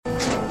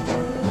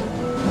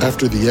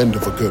After the end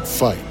of a good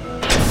fight,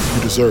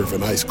 you deserve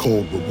an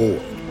ice-cold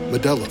reward.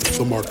 Modelo is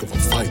the mark of a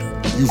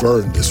fighter. You've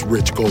earned this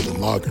rich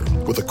golden lager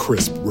with a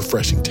crisp,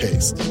 refreshing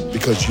taste.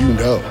 Because you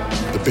know,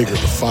 the bigger the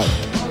fight,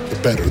 the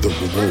better the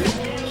reward.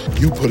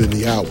 You put in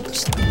the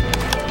hours,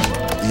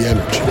 the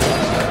energy,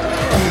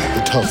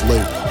 the tough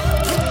labor.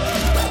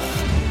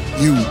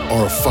 You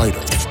are a fighter,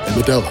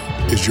 and Modelo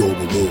is your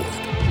reward.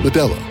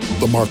 Modelo,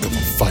 the mark of a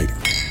fighter.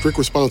 Drink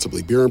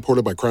responsibly. Beer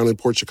imported by Crown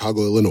Imports,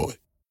 Chicago, Illinois.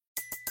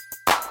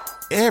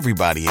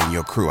 Everybody in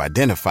your crew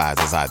identifies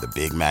as either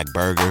Big Mac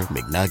Burger,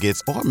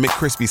 McNuggets, or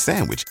McCrispy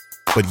Sandwich.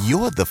 But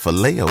you're the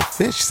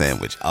Filet-O-Fish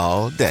Sandwich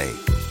all day.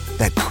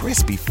 That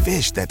crispy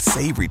fish, that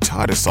savory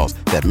tartar sauce,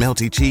 that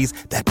melty cheese,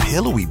 that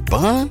pillowy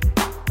bun.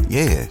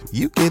 Yeah,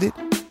 you get it.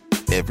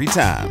 Every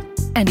time.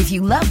 And if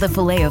you love the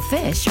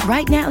Filet-O-Fish,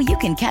 right now you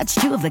can catch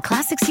two of the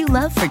classics you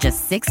love for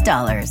just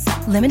 $6.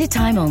 Limited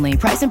time only.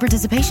 Price and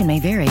participation may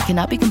vary.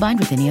 Cannot be combined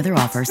with any other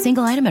offer.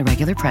 Single item at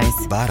regular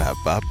price.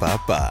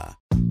 Ba-da-ba-ba-ba.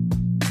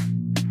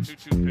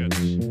 2-2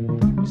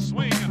 pitch. A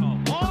swing and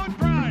a long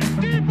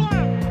drive. Deep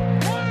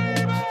left.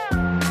 Way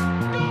back.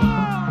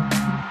 Gone!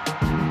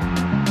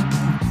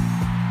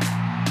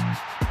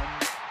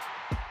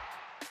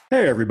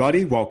 Hey,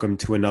 everybody. Welcome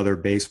to another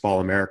Baseball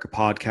America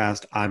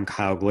podcast. I'm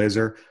Kyle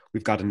Glazer.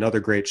 We've got another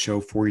great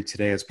show for you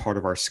today as part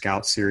of our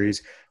Scout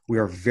series. We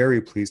are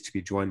very pleased to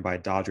be joined by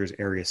Dodgers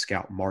area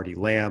scout Marty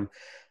Lamb.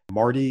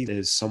 Marty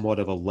is somewhat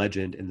of a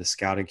legend in the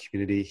scouting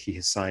community. He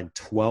has signed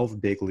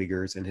 12 big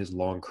leaguers in his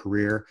long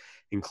career,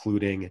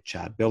 including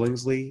Chad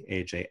Billingsley,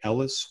 A.J.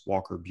 Ellis,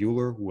 Walker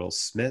Buehler, Will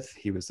Smith.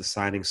 He was the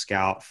signing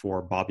scout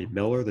for Bobby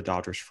Miller, the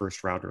Dodgers'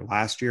 first rounder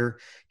last year.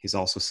 He's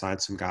also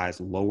signed some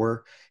guys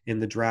lower in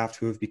the draft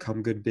who have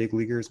become good big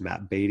leaguers,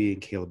 Matt Beatty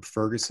and Caleb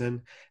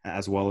Ferguson,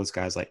 as well as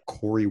guys like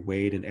Corey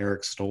Wade and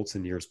Eric Stoltz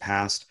in years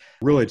past.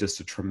 Really just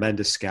a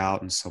tremendous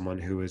scout and someone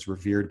who is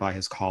revered by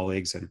his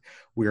colleagues, and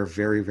we are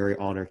very, very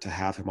honored to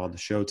have him on the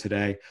show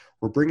today.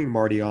 We're bringing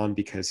Marty on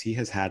because he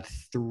has had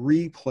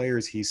 3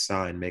 players he's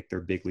signed make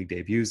their big league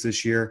debuts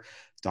this year: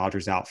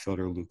 Dodgers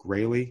outfielder Luke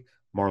Raley,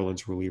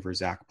 Marlins reliever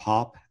Zach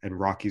Pop, and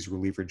Rockies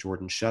reliever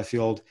Jordan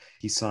Sheffield.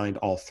 He signed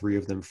all 3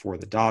 of them for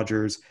the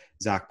Dodgers.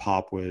 Zach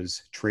Pop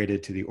was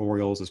traded to the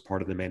Orioles as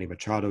part of the Manny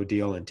Machado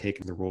deal and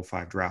taken the Rule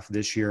 5 draft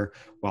this year,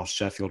 while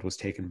Sheffield was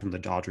taken from the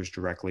Dodgers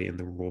directly in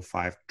the Rule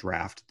 5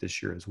 draft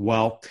this year as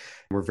well.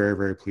 We're very,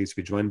 very pleased to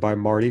be joined by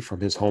Marty from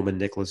his home in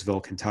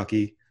Nicholasville,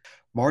 Kentucky.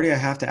 Marty, I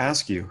have to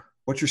ask you,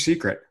 what's your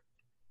secret?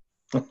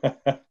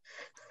 I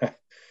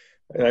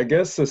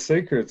guess the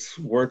secret's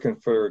working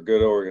for a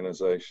good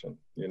organization.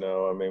 You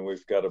know, I mean,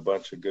 we've got a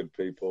bunch of good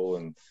people,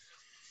 and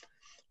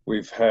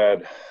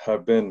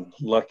I've been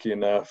lucky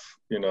enough,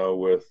 you know,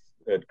 with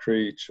Ed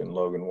Creech and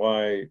Logan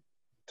White,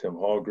 Tim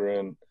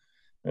Hallgren,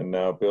 and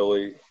now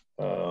Billy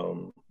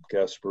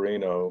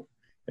Gasparino,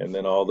 and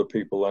then all the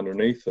people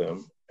underneath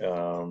them.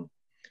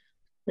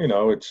 You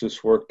know, it's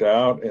just worked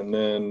out. And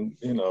then,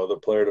 you know, the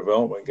player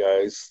development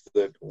guys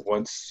that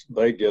once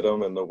they get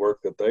them and the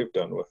work that they've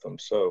done with them.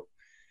 So,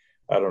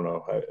 I don't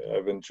know.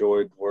 I've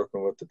enjoyed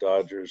working with the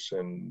Dodgers,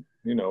 and,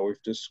 you know,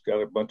 we've just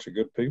got a bunch of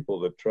good people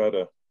that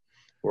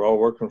we're all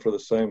working for the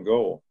same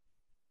goal.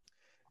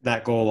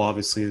 That goal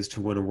obviously is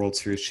to win a World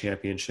Series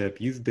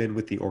championship. You've been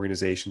with the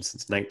organization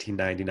since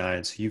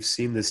 1999, so you've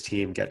seen this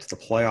team get to the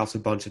playoffs a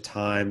bunch of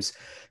times,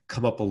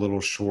 come up a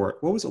little short.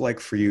 What was it like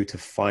for you to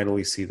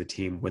finally see the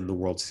team win the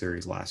World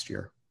Series last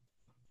year?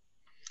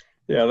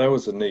 Yeah, that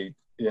was a neat,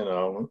 you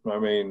know, I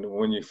mean,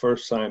 when you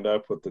first signed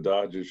up with the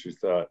Dodgers, you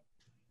thought,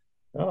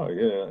 oh,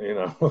 yeah, you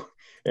know,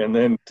 and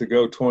then to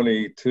go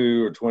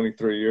 22 or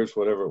 23 years,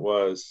 whatever it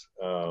was,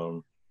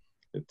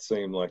 it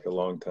seemed like a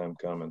long time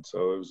coming.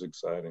 So it was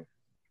exciting.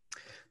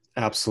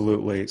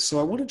 Absolutely. So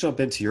I want to jump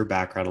into your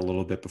background a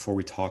little bit before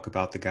we talk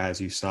about the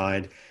guys you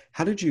signed.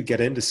 How did you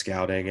get into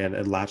scouting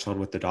and latch on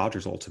with the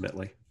Dodgers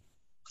ultimately?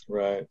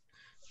 Right.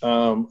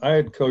 I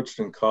had coached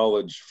in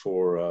college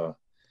for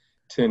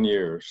 10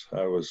 years.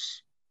 I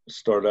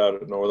started out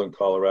at Northern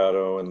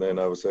Colorado, and then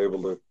I was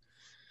able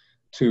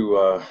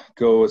to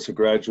go as a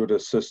graduate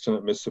assistant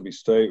at Mississippi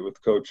State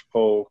with Coach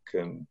Polk.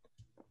 And,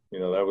 you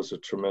know, that was a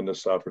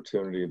tremendous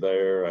opportunity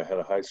there. I had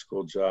a high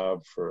school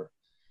job for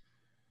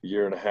a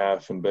year and a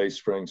half in Bay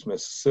Springs,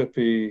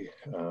 Mississippi.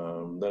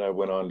 Then I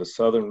went on to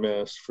Southern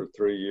Miss for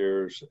 3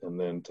 years, and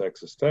then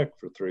Texas Tech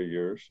for 3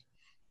 years.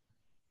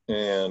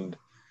 And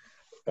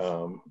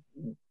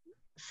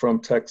from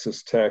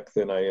Texas Tech,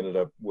 then I ended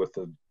up with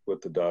the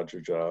Dodger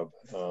job.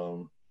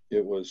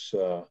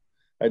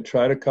 I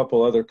tried a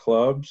couple other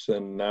clubs,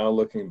 and now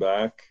looking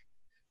back,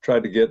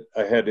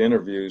 I had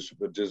interviews,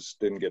 but just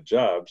didn't get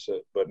jobs.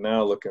 But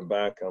now looking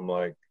back, I'm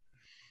like,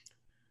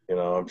 you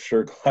know, I'm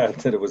sure glad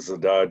that it was the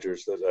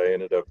Dodgers that I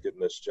ended up getting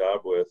this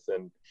job with.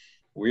 And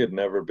we had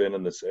never been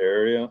in this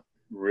area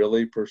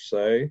really per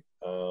se,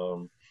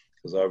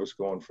 because I was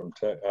going from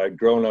I'd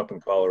grown up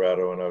in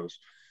Colorado, and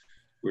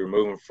we were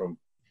moving from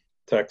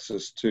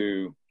Texas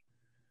to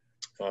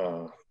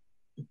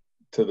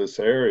this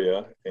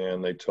area,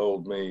 and they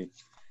told me,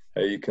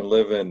 hey, you can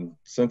live in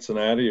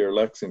Cincinnati or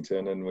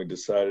Lexington. And we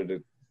decided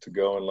to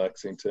go in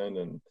Lexington,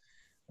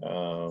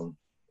 and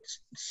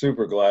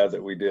super glad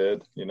that we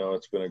did. You know,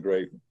 it's been a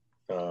great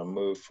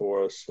move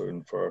for us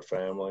and for our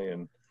family,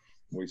 and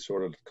we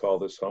sort of call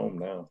this home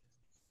now.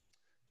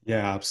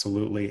 Yeah,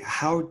 absolutely.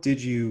 How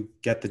did you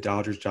get the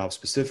Dodgers job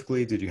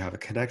specifically? Did you have a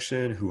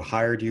connection? Who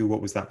hired you?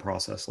 What was that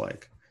process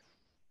like?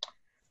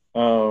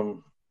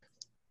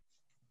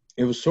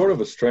 It was sort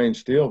of a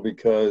strange deal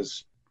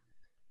because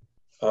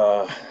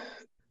so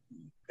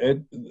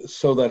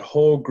that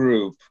whole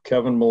group,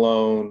 Kevin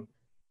Malone,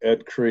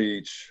 Ed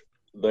Creech,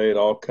 they had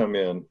all come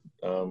in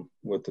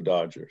with the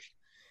Dodgers.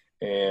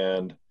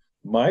 And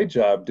my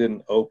job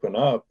didn't open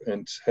up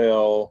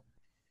until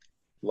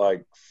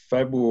like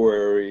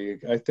February.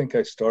 I think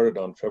I started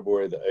on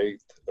February the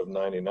 8th of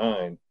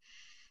 99.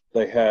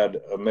 They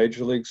had a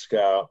major league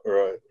scout,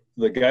 or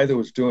the guy that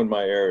was doing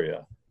my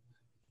area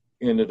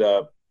ended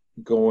up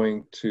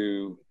going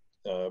to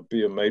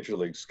be a major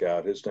league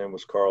scout. His name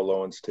was Carl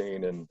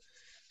Lowenstein, and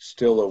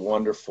still a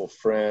wonderful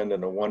friend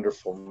and a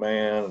wonderful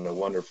man and a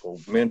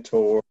wonderful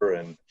mentor.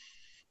 And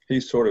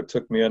he sort of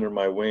took me under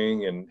my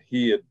wing, and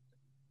he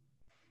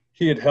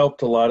had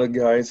helped a lot of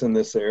guys in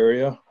this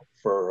area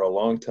for a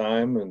long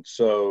time. And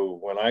so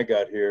when I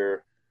got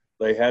here,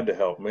 they had to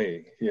help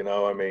me, you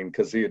know, I mean,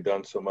 because he had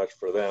done so much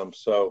for them.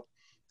 So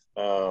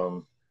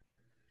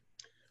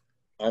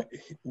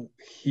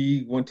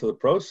he went to the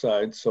pro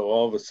side. So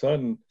all of a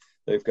sudden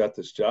they've got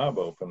this job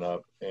open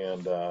up,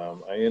 and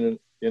I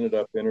ended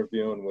up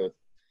interviewing with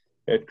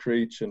Ed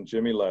Creech and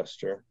Jimmy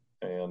Lester,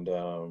 and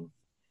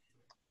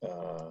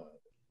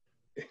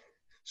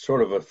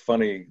sort of a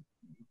funny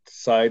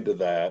side to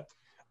that.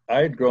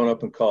 I had grown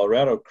up in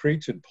Colorado.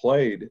 Creech had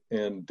played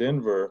in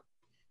Denver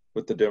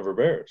with the Denver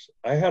Bears.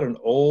 I had an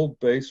old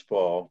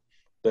baseball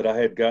that I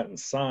had gotten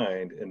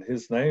signed, and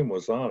his name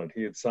was on it.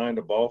 He had signed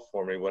a ball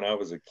for me when I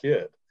was a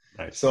kid.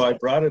 Nice. So I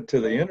brought it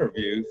to the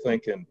interview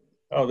thinking,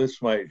 oh,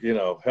 this might, you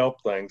know,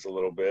 help things a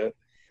little bit.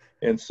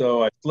 And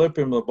so I flip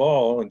him the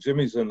ball, and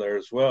Jimmy's in there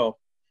as well.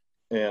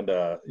 And,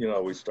 you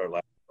know, we start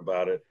laughing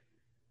about it.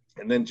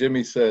 And then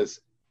Jimmy says,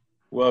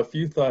 well, if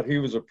you thought he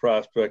was a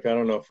prospect, I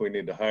don't know if we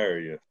need to hire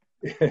you.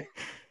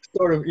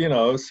 Sort of, you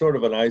know, sort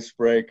of an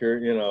icebreaker,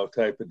 you know,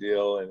 type of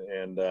deal.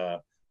 And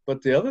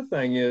but the other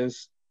thing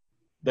is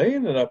they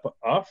ended up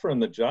offering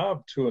the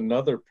job to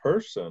another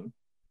person.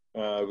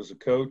 It was a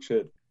coach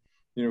at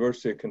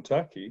University of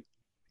Kentucky,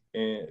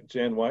 and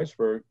Jan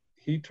Weisberg.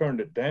 He turned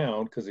it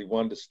down because he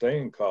wanted to stay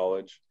in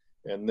college.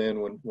 And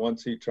then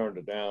once he turned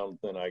it down,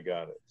 then I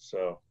got it.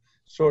 So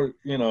sort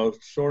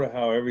of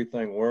how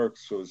everything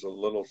works was a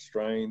little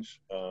strange.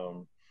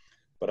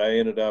 But I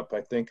ended up,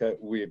 I think I'd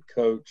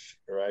coached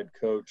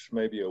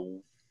maybe a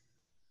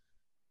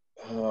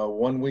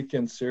 1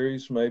 weekend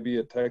series, maybe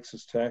at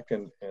Texas Tech.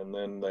 And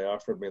then they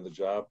offered me the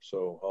job.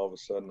 So all of a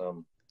sudden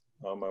I'm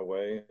on my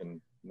way,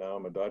 and now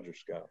I'm a Dodger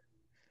scout.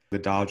 The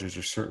Dodgers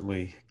are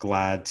certainly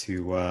glad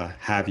to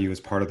have you as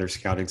part of their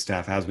scouting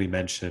staff. As we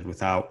mentioned,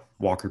 without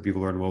Walker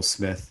Buehler and Will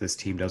Smith, this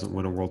team doesn't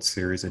win a World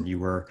Series, and you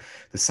were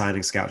the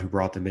signing scout who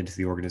brought them into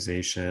the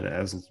organization,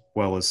 as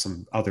well as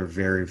some other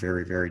very,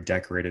 very, very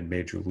decorated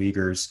major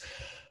leaguers.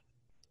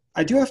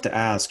 I do have to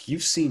ask,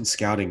 you've seen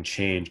scouting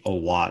change a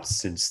lot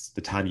since the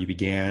time you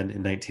began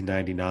in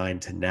 1999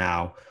 to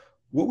now.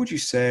 What would you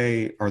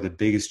say are the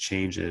biggest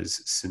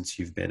changes since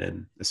you've been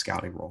in the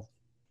scouting role?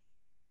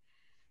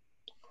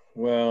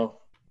 Well,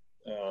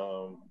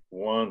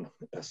 one,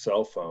 a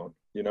cell phone.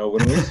 You know,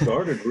 when we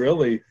started,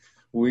 really,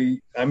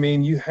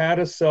 you had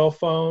a cell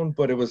phone,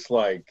 but it was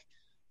like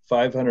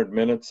 500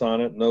 minutes on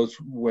it, and those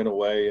went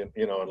away,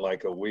 in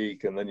like a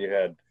week, and then you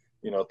had,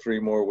 3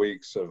 more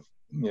weeks of,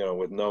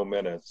 with no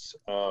minutes.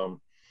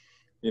 When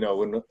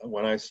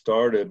I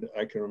started,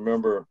 I can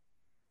remember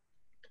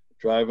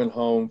driving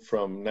home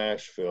from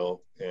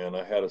Nashville, and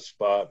I had a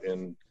spot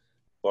in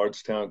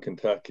Bardstown,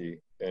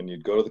 Kentucky, and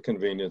you'd go to the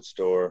convenience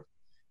store,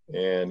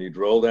 and you'd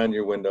roll down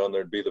your window, and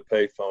there'd be the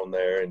payphone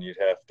there, and you'd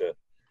have to,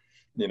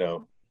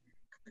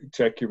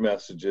 check your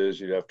messages.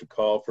 You'd have to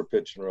call for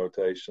pitching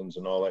rotations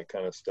and all that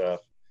kind of stuff,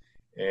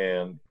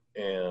 and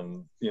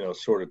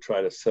sort of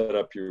try to set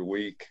up your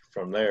week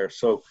from there.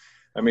 So,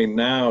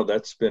 now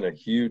that's been a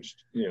huge,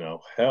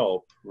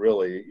 help,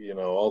 really,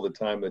 all the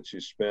time that you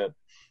spent,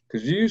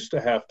 because you used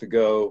to have to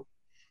go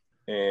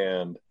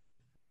and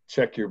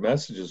check your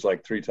messages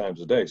like 3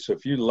 times a day. So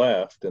if you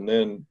left, and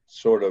then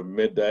sort of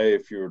midday,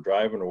 if you were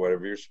driving or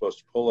whatever, you're supposed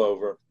to pull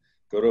over,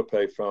 go to a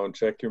payphone,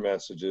 check your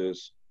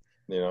messages,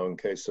 in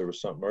case there was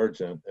something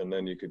urgent, and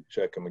then you could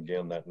check them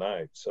again that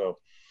night. So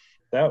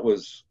that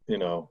was,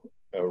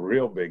 a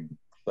real big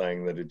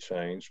thing that had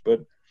changed.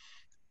 But,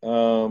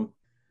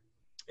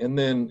 and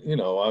then,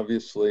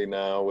 obviously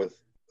now with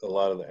a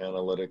lot of the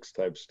analytics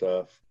type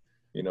stuff,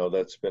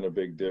 that's been a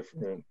big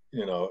difference,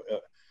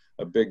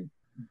 a big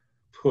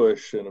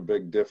push and a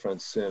big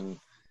difference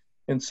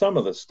in some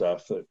of the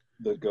stuff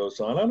that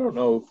goes on. I don't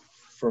know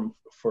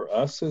for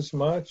us as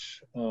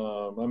much.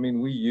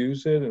 We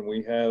use it, and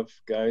we have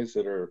guys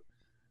that are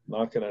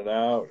knocking it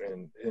out,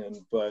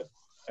 but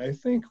I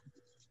think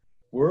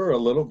we're a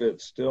little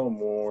bit still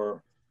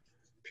more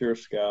pure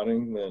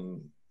scouting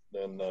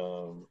than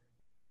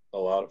a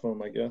lot of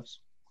them, I guess.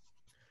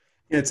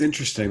 Yeah, it's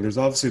interesting. There's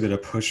obviously been a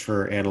push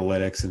for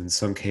analytics, and in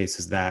some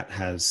cases that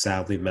has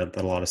sadly meant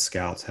that a lot of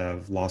scouts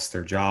have lost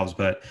their jobs.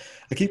 But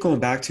I keep going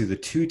back to the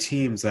two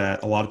teams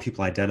that a lot of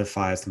people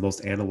identify as the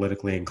most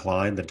analytically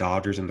inclined, the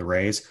Dodgers and the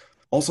Rays,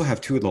 also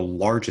have two of the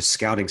largest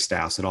scouting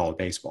staffs in all of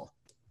baseball.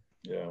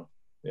 Yeah,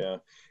 yeah.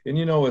 And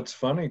you know what's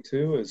funny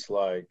too is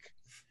like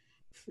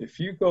if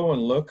you go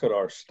and look at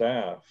our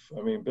staff,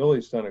 I mean,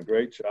 Billy's done a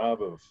great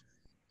job of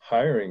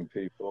hiring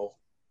people,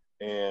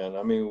 and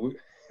I mean,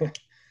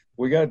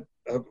 we got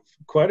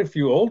quite a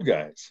few old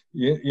guys.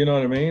 You know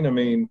what I mean? I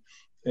mean,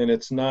 and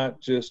it's not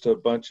just a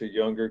bunch of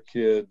younger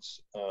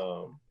kids.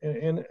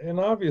 And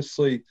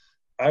obviously,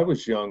 I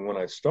was young when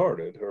I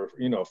started, or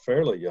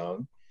fairly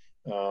young.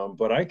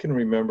 But I can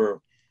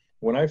remember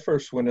when I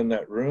first went in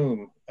that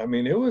room. I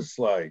mean, it was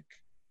like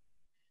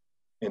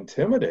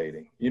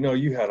intimidating.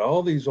 You had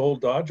all these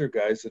old Dodger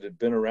guys that had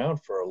been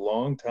around for a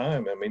long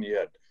time. I mean, you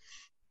had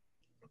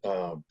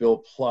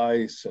Bill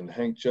Pleiss and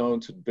Hank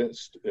Jones had been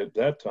at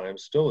that time,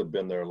 still had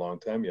been there a long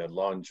time. You had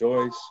Lon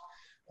Joyce,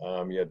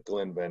 you had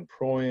Glenn Van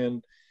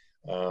Proyen,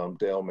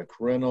 Dale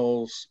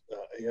McReynolds,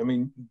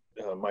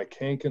 Mike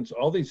Hankins.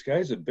 All these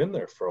guys had been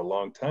there for a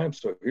long time.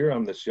 So here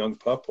I'm this young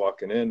pup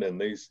walking in, and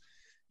these,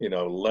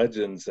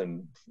 legends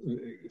and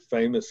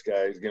famous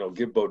guys,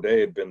 Gib Bodé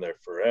had been there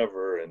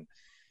forever. And,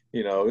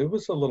 it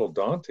was a little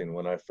daunting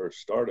when I first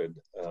started.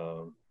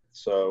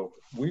 So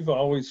we've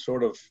always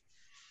sort of,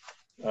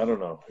 I don't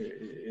know,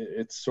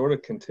 it's sort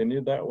of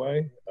continued that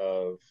way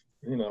of,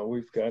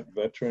 we've got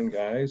veteran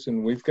guys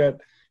and we've got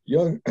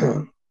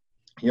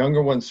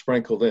younger ones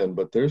sprinkled in,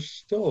 but there's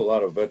still a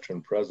lot of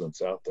veteran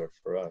presence out there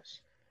for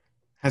us.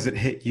 Has it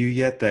hit you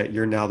yet that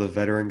you're now the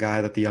veteran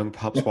guy that the young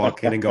pups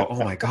walk in and go,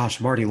 oh my gosh,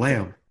 Marty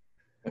Lamb?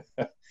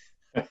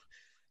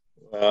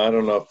 I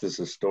don't know if this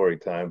is story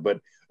time,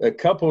 but a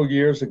couple of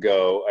years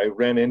ago, I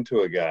ran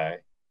into a guy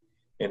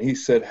and he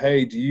said,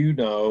 hey, do you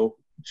know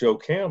Joe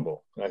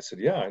Campbell? And I said,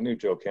 yeah, I knew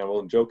Joe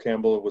Campbell. And Joe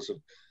Campbell was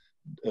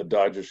a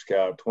Dodger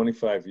scout,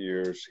 25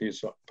 years.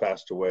 He's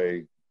passed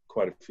away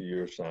quite a few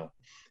years now.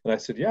 And I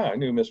said, yeah, I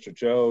knew Mr.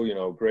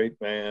 Joe, great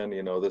man,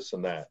 this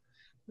and that.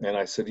 And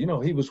I said,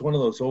 he was one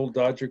of those old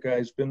Dodger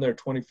guys, been there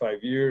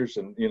 25 years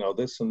and,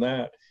 this and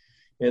that.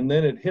 And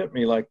then it hit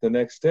me like the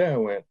next day I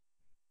went,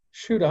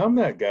 shoot, I'm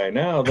that guy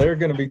now. They're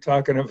going to be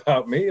talking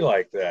about me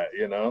like that,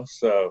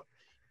 So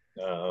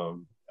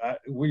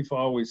we've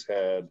always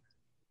had,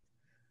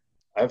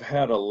 I've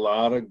had a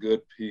lot of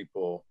good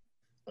people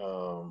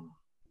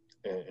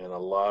and a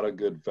lot of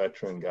good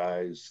veteran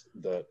guys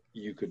that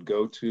you could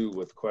go to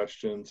with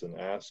questions and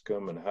ask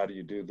them, and how do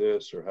you do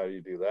this, or how do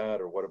you do that,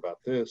 or what about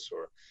this,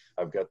 or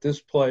I've got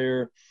this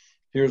player,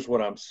 here's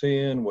what I'm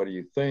seeing, what do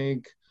you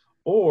think?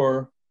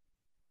 Or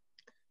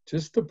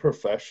just the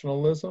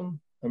professionalism.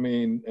 I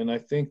mean, and I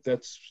think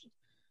that's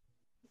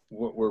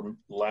what we're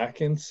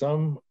lacking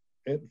some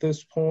at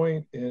this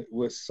point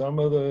with some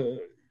of the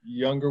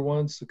younger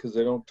ones, because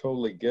they don't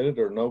totally get it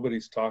or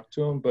nobody's talked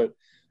to them. But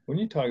when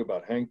you talk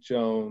about Hank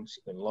Jones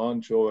and Lon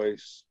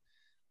Joyce,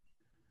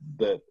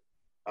 that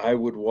I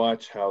would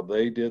watch how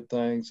they did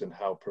things and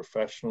how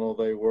professional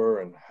they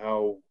were and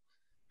how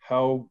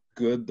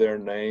good their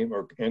name,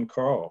 and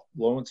Carl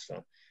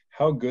Lowenstein,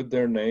 how good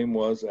their name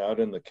was out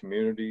in the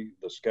community,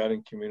 the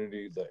scouting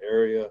community, the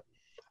area.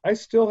 I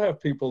still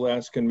have people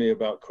asking me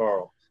about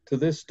Carl to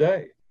this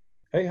day.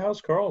 Hey, how's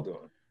Carl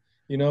doing?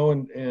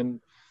 And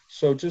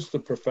so just the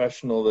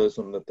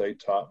professionalism that they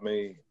taught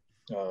me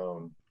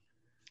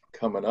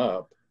coming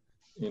up,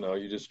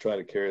 you just try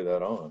to carry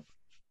that on.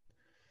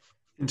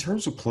 In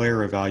terms of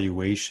player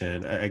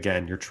evaluation,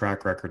 again, your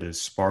track record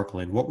is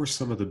sparkling. What were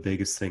some of the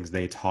biggest things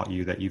they taught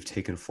you that you've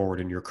taken forward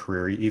in your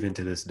career, even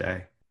to this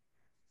day?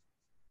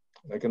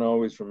 I can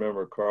always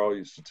remember Carl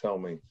used to tell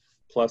me,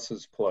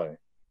 pluses play.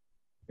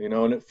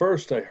 And at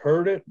first I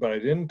heard it, but I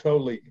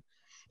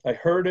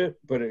heard it,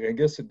 but I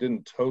guess it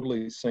didn't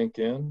totally sink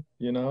in,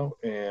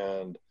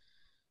 and,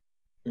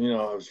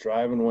 I was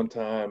driving one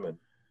time and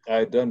I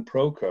had done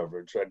pro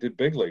coverage. I did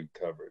big league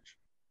coverage,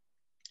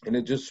 and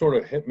it just sort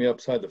of hit me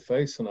upside the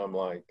face. And I'm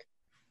like,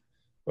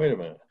 wait a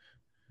minute,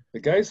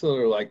 the guys that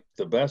are like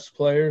the best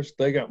players,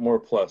 they got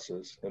more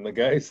pluses, and the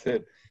guys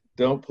that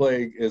don't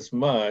play as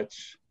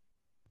much,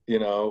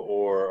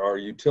 or are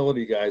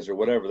utility guys or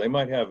whatever, they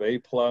might have A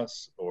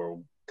plus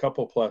or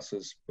couple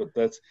pluses, but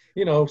that's,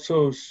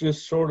 so it's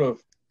just sort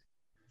of,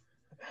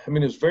 I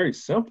mean, it's very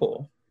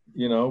simple,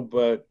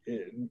 but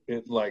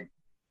it like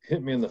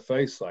hit me in the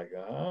face like,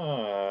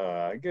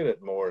 I get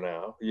it more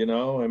now,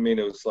 I mean,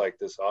 it was like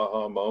this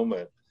aha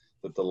moment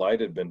that the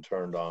light had been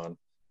turned on.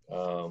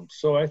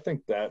 So I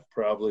think that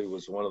probably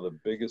was one of the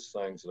biggest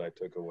things that I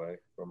took away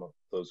from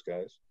those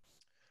guys.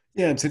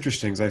 Yeah, it's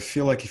interesting 'cause I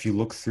feel like if you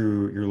look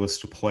through your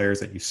list of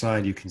players that you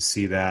signed, you can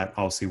see that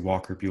obviously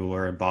Walker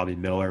Bueller and Bobby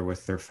Miller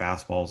with their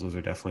fastballs, those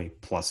are definitely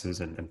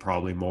pluses and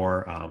probably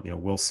more.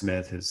 Will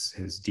Smith,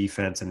 his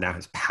defense and now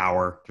his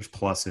power, there's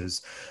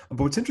pluses. But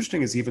what's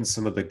interesting is even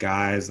some of the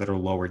guys that are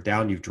lower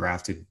down you've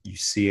drafted, you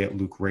see it.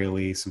 Luke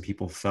Raley, some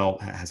people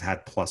felt has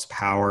had plus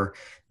power.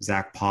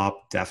 Zach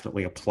Pop,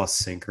 definitely a plus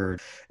sinker.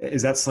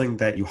 Is that something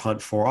that you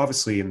hunt for?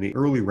 Obviously in the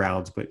early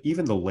rounds, but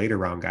even the later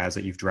round guys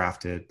that you've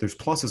drafted, there's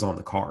pluses on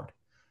the card.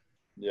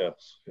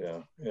 Yes,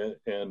 yeah,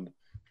 and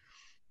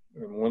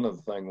one of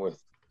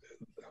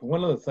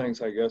the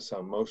things I guess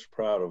I'm most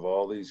proud of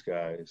all these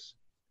guys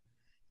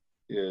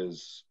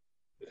is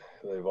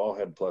they've all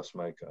had plus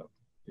makeup.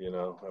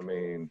 I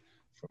mean,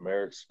 from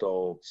Eric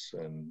Stoltz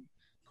and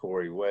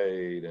Corey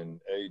Wade and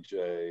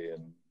AJ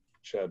and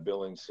Chad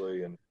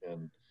Billingsley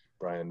and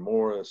Brian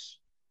Morris,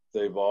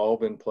 they've all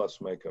been plus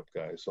makeup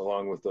guys,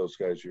 along with those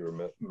guys you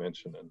were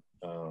mentioning.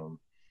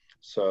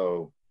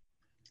 So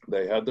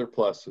they had their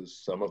pluses.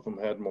 Some of them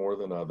had more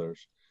than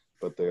others,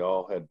 but they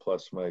all had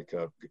plus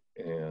makeup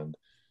and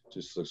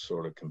just the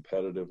sort of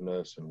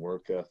competitiveness and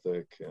work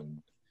ethic.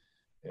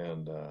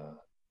 And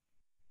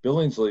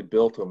Billingsley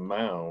built a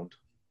mound.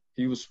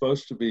 He was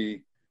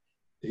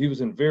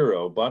in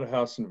Vero, bought a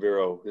house in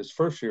Vero his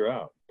first year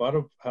out, bought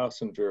a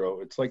house in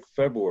Vero. It's like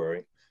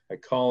February. I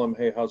call him,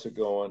 hey, how's it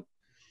going?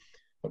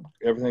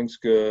 Everything's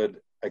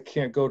good. I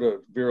can't go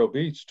to Vero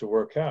Beach to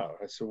work out.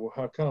 I said, well,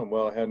 how come?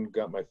 Well, I hadn't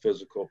got my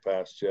physical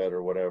passed yet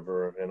or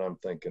whatever. And I'm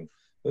thinking,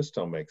 this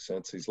don't make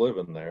sense. He's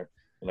living there.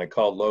 And I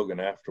called Logan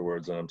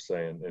afterwards and I'm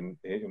saying,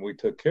 and we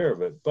took care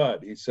of it.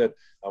 But he said,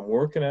 I'm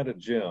working out at a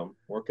gym,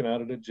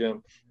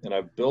 and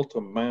I've built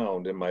a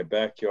mound in my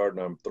backyard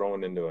and I'm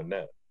throwing into a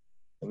net.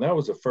 And that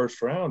was a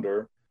first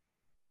rounder,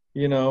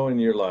 and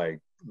you're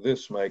like,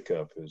 this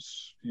makeup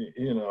is,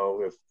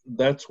 if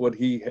that's what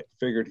he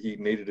figured he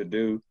needed to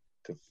do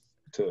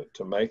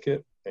to make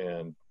it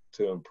and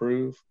to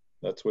improve,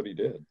 that's what he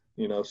did.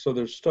 So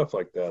there's stuff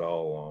like that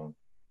all along.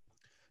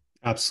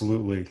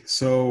 Absolutely.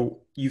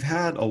 So you've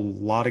had a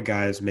lot of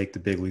guys make the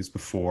big leagues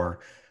before.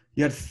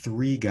 You had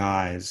three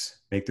guys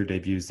make their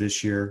debuts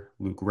this year: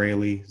 Luke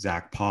Raley,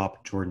 Zach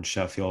Pop, Jordan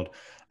Sheffield.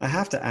 I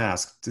have to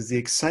ask, does the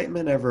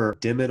excitement ever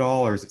dim at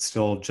all, or is it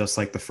still just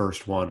like the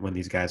first one when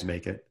these guys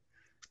make it?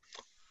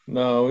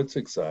 No, it's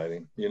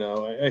exciting.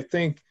 I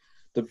think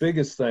the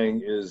biggest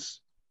thing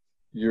is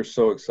you're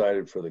so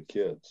excited for the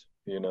kids,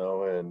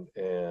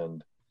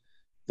 and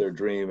their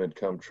dream had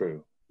come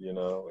true,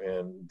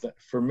 and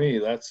for me,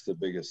 that's the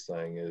biggest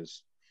thing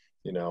is,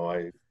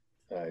 I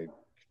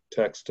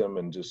text them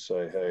and just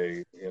say,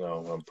 hey,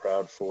 I'm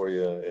proud for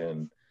you.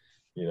 And,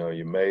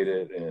 you made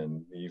it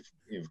and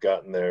you've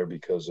gotten there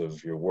because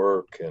of your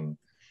work and,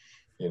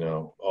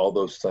 all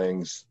those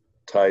things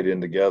tied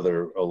in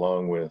together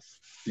along with,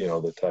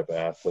 the type of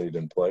athlete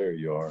and player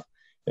you are.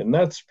 And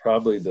that's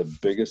probably the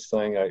biggest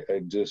thing.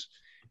 I just,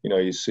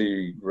 you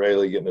see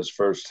Rayleigh getting his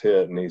first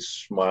hit and he's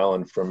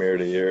smiling from ear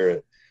to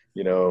ear,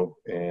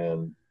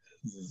 and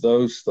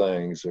those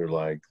things are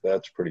like,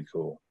 that's pretty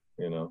cool.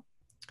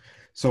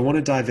 So I want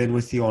to dive in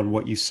with you on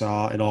what you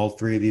saw in all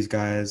three of these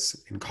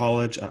guys in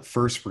college.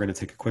 First, we're going to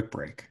take a quick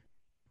break.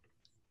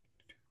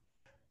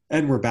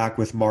 And we're back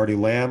with Marty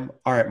Lamb.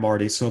 All right,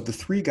 Marty. So of the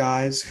three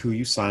guys who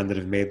you signed that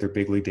have made their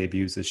big league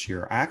debuts this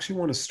year, I actually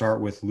want to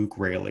start with Luke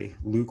Raley.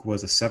 Luke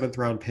was a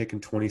seventh-round pick in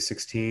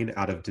 2016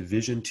 out of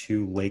Division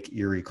II Lake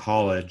Erie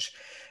College.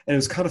 And it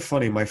was kind of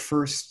funny. My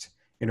first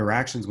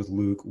interactions with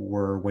Luke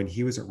were when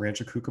he was at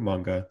Rancho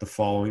Cucamonga the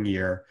following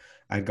year.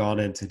 I'd gone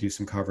in to do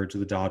some coverage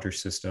of the Dodger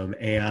system.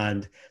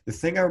 And the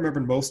thing I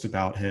remembered most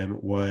about him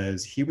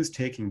was he was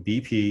taking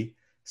BP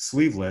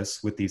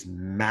sleeveless with these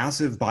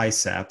massive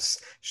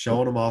biceps,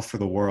 showing them off for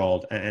the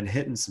world and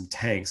hitting some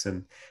tanks.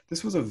 And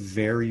this was a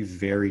very,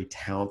 very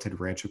talented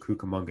Rancho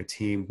Cucamonga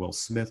team. Will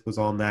Smith was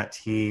on that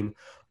team.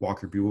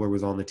 Walker Bueller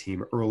was on the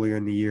team earlier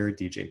in the year.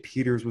 DJ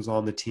Peters was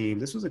on the team.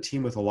 This was a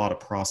team with a lot of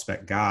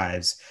prospect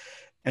guys.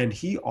 And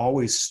he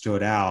always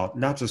stood out,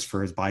 not just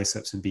for his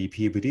biceps and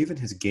BP, but even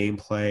his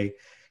gameplay.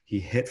 He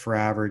hit for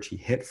average. He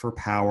hit for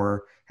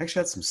power.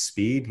 Actually had some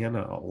speed. He had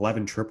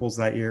 11 triples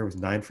that year. Was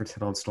 9 for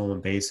 10 on stolen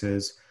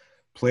bases.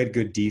 Played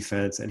good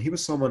defense. And he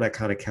was someone that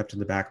kind of kept in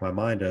the back of my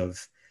mind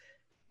of,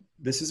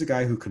 this is a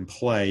guy who can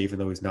play, even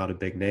though he's not a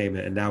big name.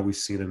 And now we've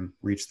seen him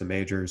reach the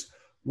majors.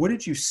 What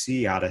did you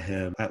see out of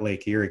him at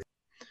Lake Erie?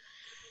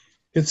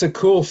 It's a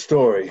cool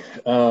story.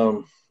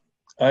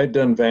 I'd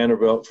done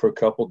Vanderbilt for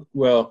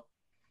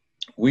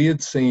we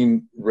had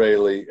seen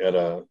Rayleigh at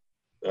a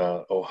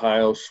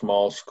Ohio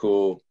small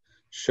school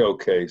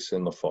showcase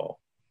in the fall,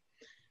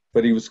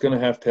 but he was going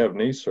to have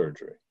knee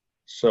surgery.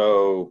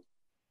 So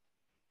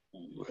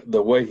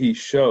the way he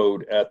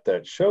showed at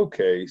that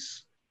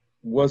showcase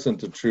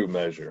wasn't a true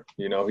measure.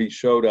 He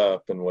showed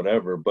up and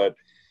whatever, but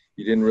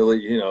he didn't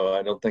really,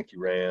 I don't think he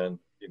ran.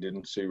 You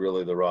didn't see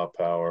really the raw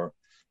power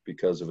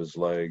because of his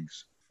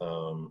legs,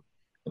 and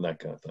that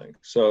kind of thing.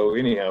 So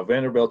anyhow,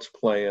 Vanderbilt's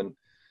playing,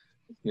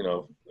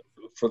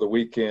 for the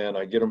weekend.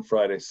 I get him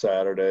Friday,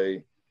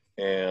 Saturday.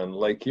 and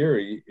Lake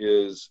Erie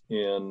is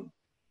in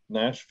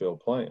Nashville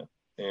playing.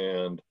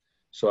 And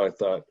so I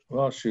thought,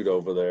 well, I'll shoot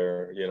over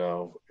there,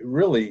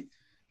 really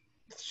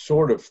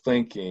sort of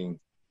thinking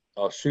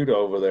I'll shoot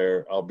over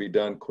there, I'll be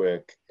done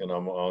quick, and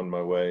I'm on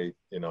my way,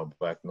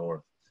 back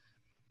north.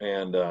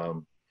 And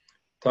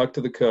talk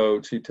to the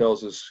coach. He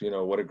tells us,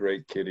 what a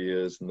great kid he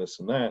is and this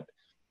and that.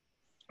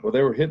 Well,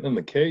 they were hitting in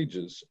the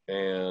cages.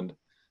 And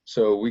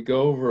so we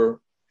go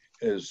over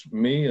as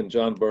me and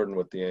John Burden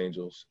with the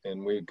Angels,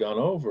 and we've gone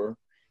over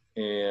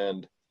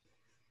and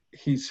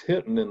he's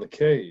hitting in the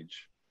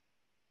cage.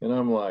 And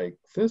I'm like,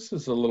 this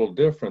is a little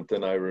different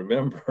than I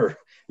remember,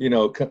 in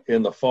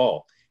the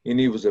fall. And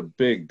he was a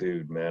big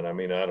dude, man. I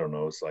mean, I don't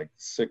know. It's like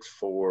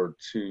 6'4",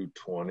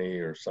 220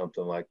 or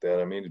something like that.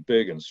 I mean,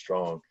 big and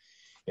strong.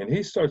 And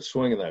he starts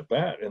swinging that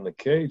bat in the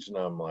cage. And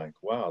I'm like,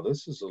 wow,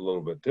 this is a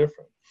little bit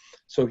different.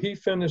 So he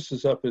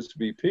finishes up his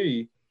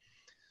BP.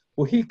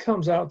 Well, he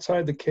comes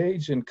outside the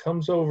cage and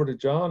comes over to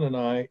John and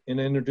I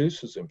and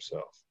introduces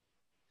himself.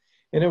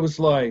 And it was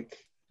like,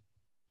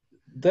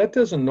 that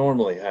doesn't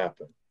normally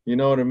happen. You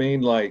know what I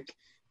mean? Like,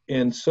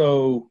 and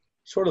so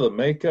sort of the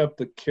makeup,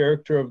 the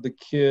character of the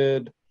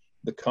kid,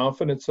 the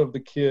confidence of the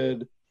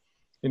kid,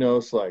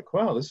 it's like,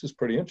 wow, this is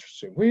pretty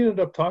interesting. We ended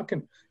up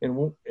talking,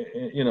 and,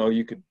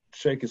 you could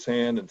shake his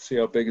hand and see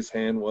how big his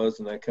hand was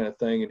and that kind of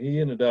thing. And he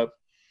ended up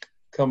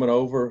coming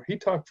over. He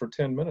talked for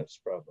 10 minutes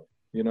probably,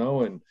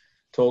 and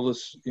told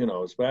us,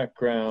 his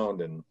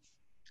background. And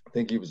I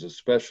think he was a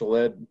special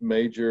ed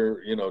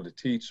major, to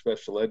teach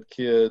special ed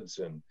kids.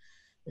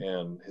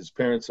 And his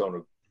parents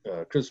owned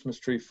a Christmas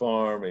tree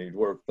farm, and he'd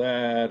worked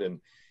that. And,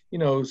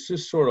 it's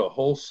just sort of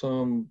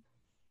wholesome,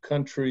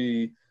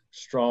 country,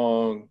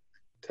 strong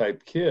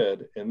type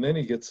kid. And then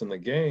he gets in the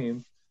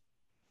game,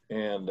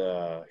 and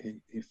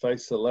he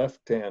fights the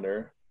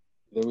left-hander.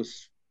 There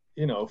was,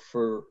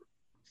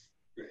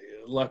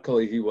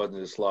 luckily he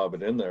wasn't just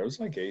lobbing in there. It was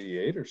like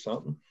 88 or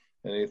something.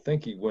 And I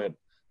think he went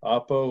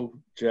oppo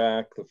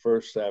jack the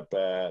first at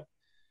bat,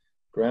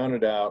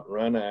 grounded out,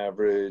 run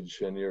average,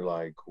 and you're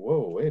like,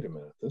 whoa, wait a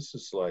minute, this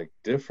is like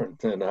different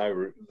than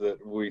that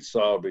we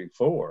saw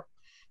before.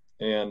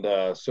 And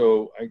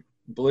so I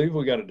believe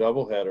we got a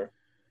doubleheader,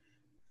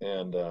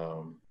 and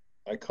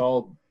I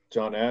called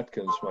John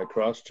Atkins, my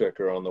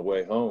cross-checker, on the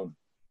way home.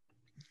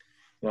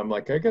 And I'm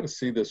like, I got to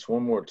see this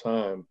one more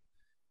time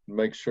and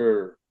make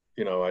sure,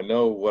 I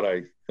know what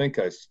I think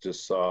I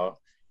just saw,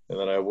 and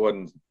that I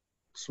wasn't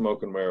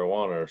smoking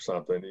marijuana or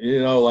something,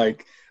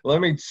 like, let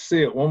me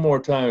see it one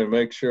more time and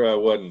make sure I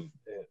wasn't,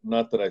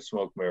 not that I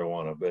smoked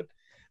marijuana, but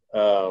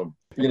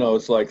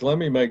it's like, let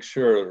me make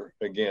sure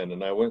again.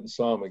 And I went and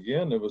saw him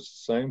again. It was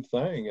the same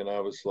thing. And I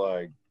was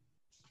like,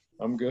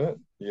 I'm good.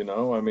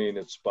 I mean,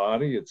 it's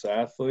body, it's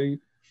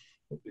athlete,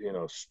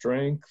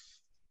 strength,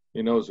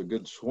 it's a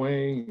good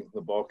swing.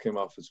 The ball came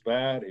off his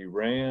bat. He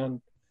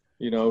ran,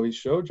 he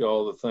showed you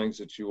all the things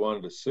that you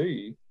wanted to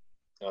see.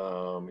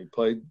 He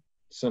played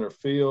center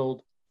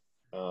field.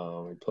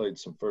 He played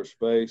some first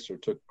base, or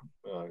took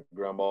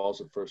ground balls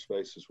at first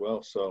base as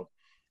well. So,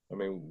 I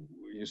mean,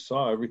 you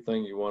saw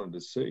everything you wanted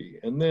to see.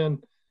 And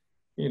then,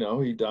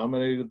 he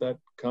dominated that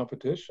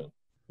competition,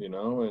 and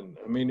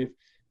I mean, if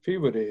he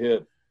would have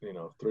hit,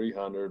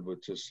 300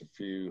 with just a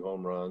few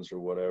home runs or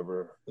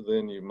whatever,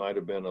 then you might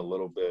have been a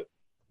little bit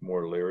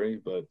more leery,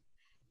 but,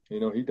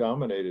 he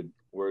dominated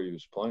where he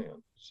was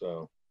playing.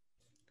 So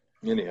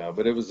anyhow,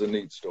 but it was a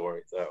neat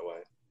story that way.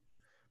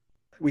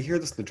 We hear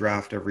this in the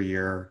draft every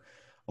year.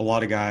 A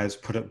lot of guys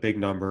put up big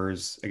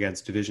numbers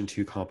against Division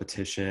II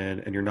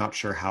competition, and you're not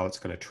sure how it's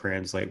going to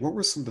translate. What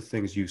were some of the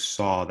things you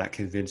saw that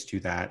convinced you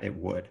that it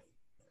would?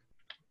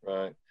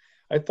 Right.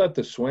 I thought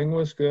the swing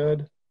was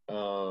good,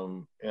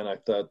 and I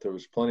thought there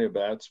was plenty of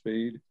bat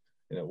speed,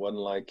 and it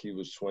wasn't like he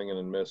was swinging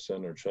and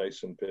missing or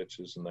chasing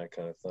pitches and that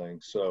kind of thing.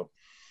 So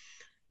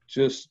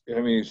he's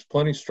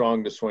plenty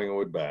strong to swing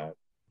with bat.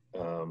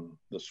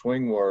 The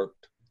swing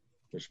worked.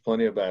 There's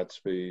plenty of bat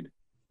speed.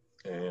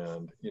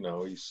 And,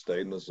 he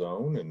stayed in the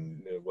zone,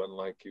 and it wasn't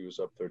like he was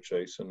up there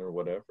chasing or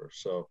whatever.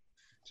 So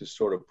just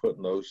sort of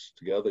putting those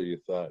together, you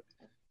thought,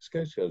 this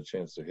guy's got a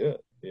chance to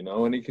hit,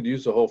 and he could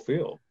use the whole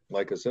field.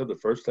 Like I said, the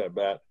first at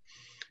bat,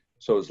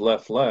 so it's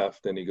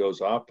left, and he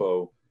goes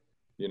oppo,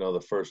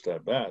 the first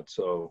at bat.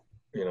 So,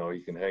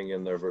 he can hang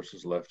in there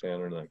versus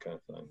left-hander and that kind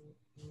of thing.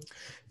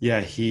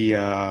 Yeah, he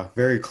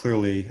very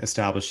clearly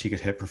established he could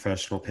hit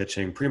professional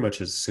pitching pretty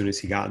much as soon as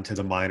he got into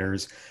the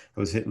minors. He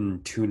was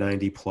hitting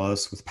 290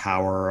 plus with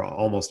power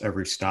almost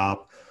every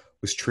stop.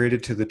 Was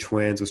traded to the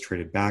Twins, was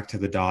traded back to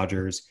the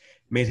Dodgers,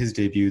 made his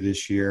debut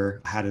this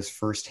year, had his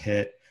first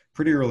hit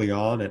pretty early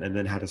on, and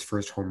then had his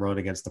first home run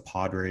against the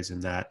Padres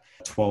in that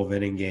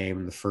 12-inning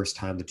game, the first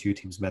time the two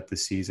teams met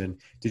this season.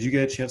 Did you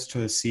get a chance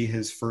to see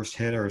his first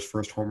hit or his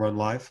first home run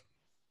live?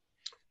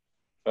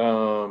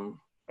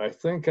 I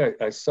think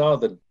I saw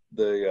the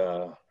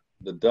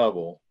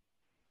double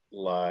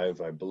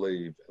live, I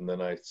believe, and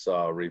then I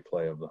saw a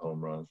replay of the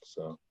home run.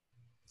 So,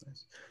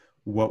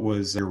 what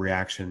was your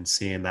reaction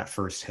seeing that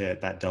first hit,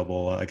 that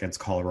double against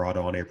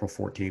Colorado on April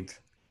 14th?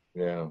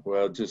 Yeah.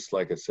 Well, just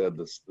like I said,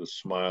 the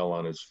smile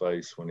on his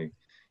face when he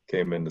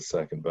came into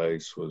second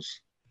base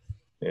was,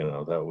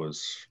 that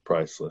was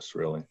priceless,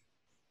 really.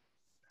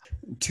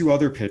 Two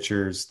other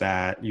pitchers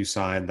that you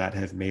signed that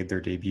have made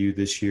their debut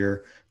this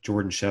year,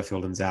 Jordan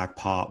Sheffield and Zach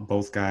Pop,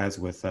 both guys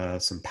with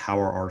some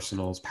power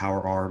arsenals,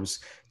 power arms,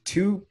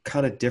 two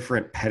kind of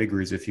different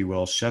pedigrees, if you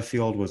will.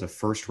 Sheffield was a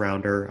first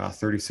rounder,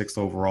 36th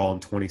overall in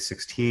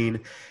 2016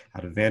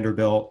 out of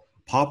Vanderbilt.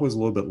 Pop was a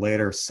little bit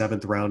later,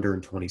 seventh rounder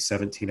in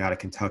 2017 out of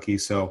Kentucky.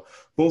 So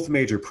both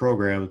major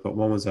programs, but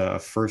one was a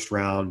first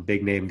round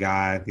big name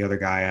guy, the other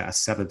guy a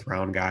seventh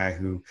round guy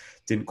who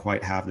didn't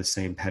quite have the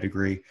same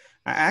pedigree.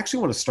 I actually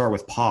want to start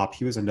with Pop.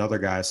 He was another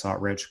guy I saw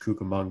at Rancho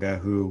Cucamonga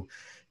who,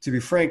 to be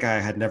frank, I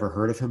had never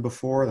heard of him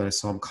before. Then I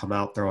saw him come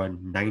out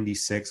throwing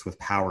 96 with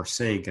power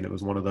sink, and it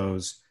was one of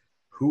those,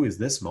 who is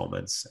this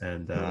moments?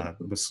 And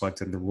was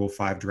selected in the Rule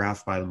 5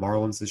 draft by the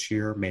Marlins this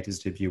year, made his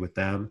debut with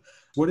them.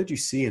 What did you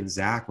see in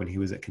Zach when he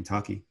was at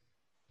Kentucky?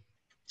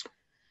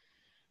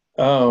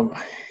 He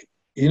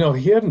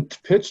hadn't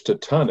pitched a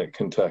ton at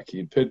Kentucky.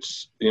 He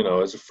pitched,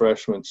 as a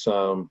freshman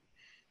some.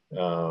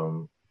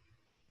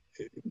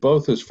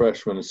 Both his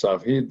freshman and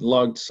sophomore, he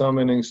logged some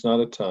innings, not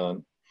a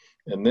ton.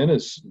 And then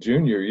his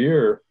junior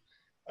year,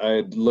 I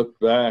had looked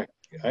back.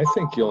 I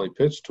think he only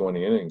pitched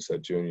 20 innings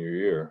that junior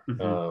year.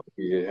 Mm-hmm.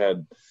 He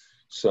had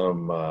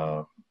some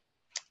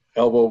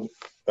elbow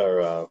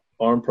or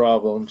arm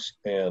problems,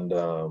 and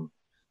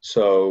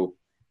so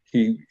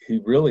he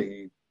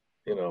really,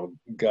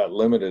 got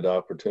limited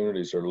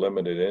opportunities or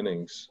limited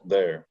innings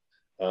there.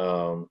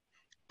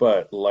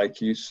 But like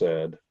you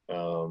said,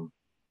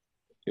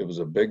 it was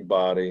a big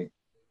body,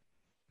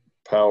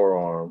 power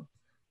arm,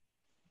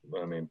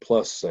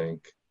 plus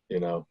sink.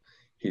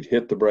 He'd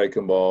hit the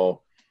breaking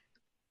ball,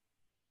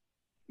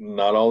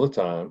 not all the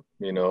time,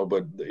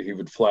 but he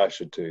would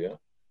flash it to you.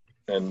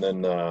 And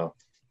then,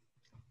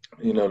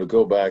 to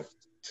go back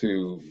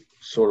to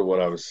sort of what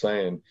I was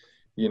saying,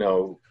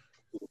 a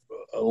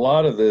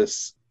lot of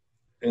this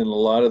and a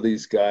lot of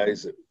these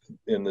guys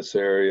in this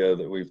area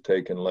that we've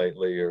taken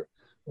lately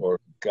or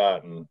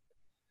gotten,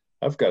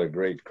 I've got a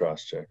great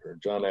cross-checker.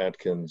 John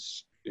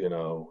Atkins,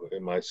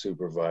 my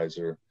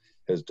supervisor,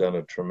 has done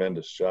a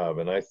tremendous job.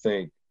 And I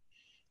think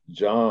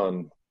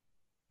John,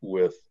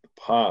 with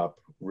Pop,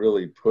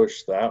 really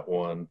pushed that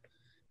one,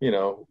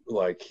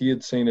 like he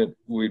had seen it,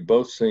 we'd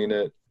both seen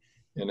it,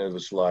 and it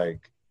was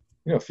like,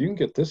 if you can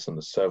get this in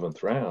the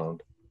seventh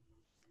round,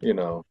 and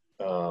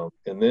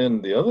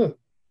then the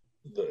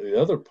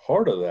other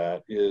part of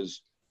that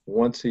is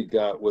once he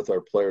got with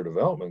our player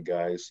development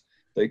guys,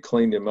 they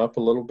cleaned him up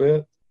a little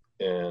bit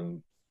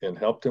and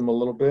helped him a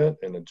little bit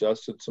and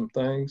adjusted some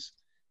things.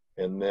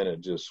 And then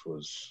it just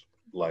was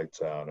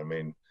lights out.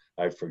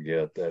 I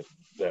forget that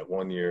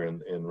 1 year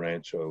in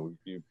Rancho,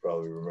 you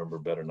probably remember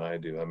better than I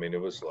do.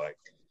 It was like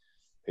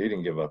he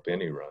didn't give up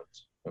any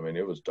runs.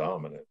 It was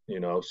dominant,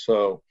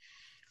 So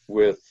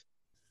with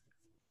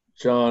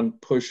John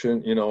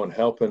pushing, and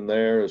helping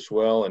there as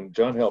well, and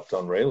John helped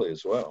on Rayleigh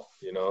as well,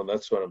 and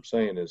that's what I'm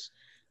saying is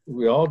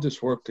we all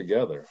just work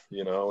together,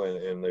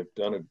 and they've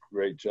done a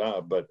great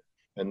job.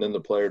 And then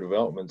the player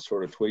development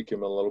sort of tweak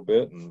him a little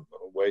bit, and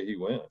away he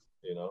went,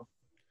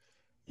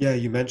 Yeah,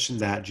 you mentioned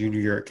that junior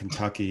year at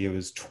Kentucky, it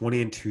was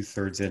 20 and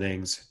 2/3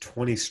 innings,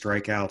 20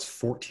 strikeouts,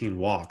 14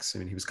 walks.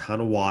 He was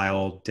kind of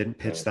wild, didn't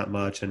pitch that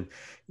much. And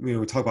we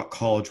talk about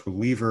college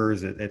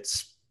relievers.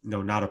 It's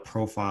not a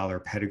profile or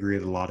pedigree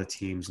that a lot of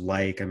teams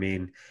like.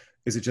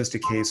 Is it just a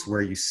case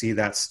where you see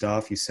that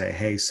stuff, you say,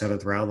 hey,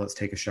 seventh round, let's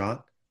take a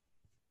shot?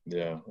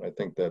 Yeah, I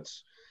think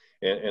that's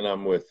 – and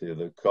I'm with you.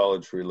 The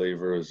college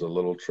reliever is a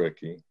little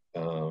tricky.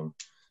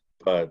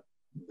 But,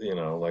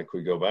 like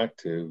we go back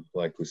to,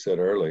 like we said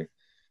early,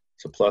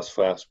 it's a plus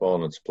fastball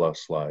and it's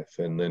plus life.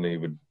 And then he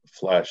would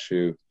flash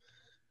you,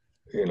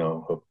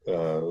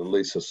 at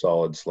least a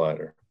solid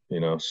slider,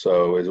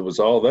 So it was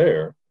all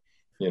there.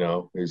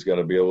 He's got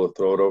to be able to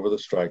throw it over the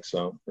strike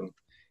zone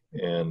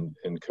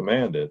and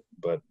command it.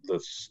 But the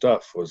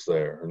stuff was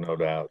there, no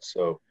doubt.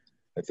 So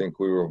I think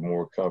we were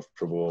more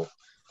comfortable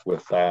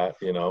with that,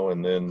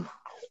 and then,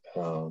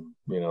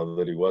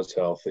 that he was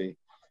healthy,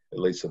 at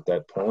least at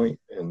that point.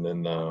 And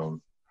then,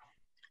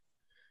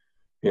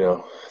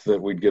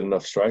 that we'd get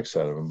enough strikes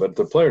out of him. But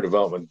the player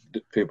development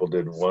people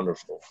did a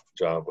wonderful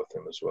job with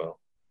him as well.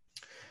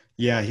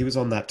 Yeah, he was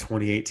on that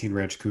 2018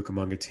 Rancho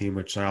Cucamonga team,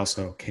 which I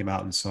also came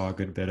out and saw a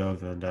good bit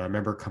of. And I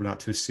remember coming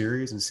out to a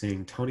series and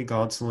seeing Tony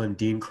Gonsolin,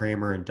 Dean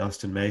Kramer, and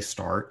Dustin May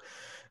start.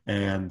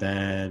 And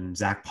then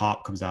Zach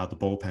Pop comes out of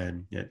the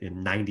bullpen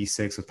in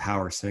 96 with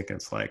power sink. And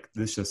it's like,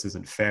 this just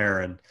isn't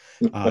fair. And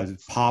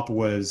Pop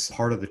was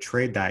part of the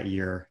trade that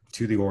year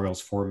to the Orioles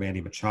for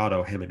Manny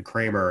Machado, him and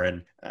Kramer.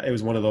 And it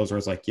was one of those where I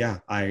was like, yeah,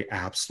 I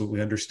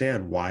absolutely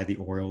understand why the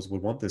Orioles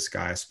would want this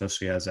guy,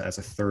 especially as a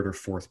third or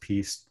fourth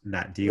piece in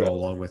that deal, right,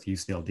 along with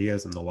Yusniel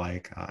Diaz and the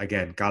like.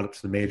 Again, got up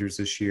to the majors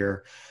this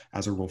year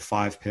as a Rule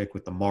 5 pick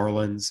with the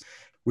Marlins.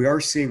 We are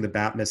seeing the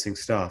bat missing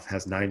stuff,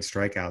 has 9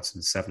 strikeouts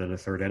in 7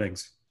 1/3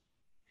 innings.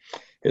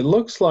 It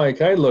looks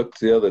like, I looked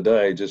the other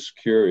day, just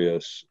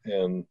curious,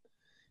 and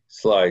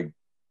it's like,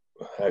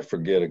 I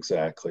forget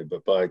exactly,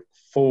 but like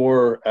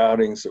 4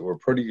 outings that were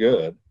pretty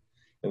good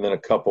and then a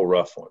couple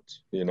rough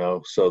ones,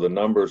 so the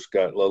numbers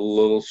got a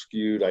little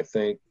skewed, I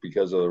think,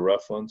 because of the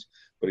rough ones,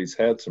 but he's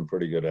had some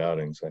pretty good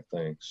outings, I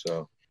think.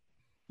 So,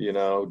 I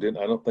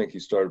don't think he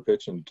started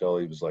pitching until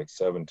he was like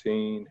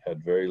 17,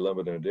 had very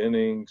limited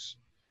innings,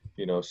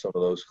 some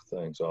of those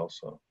things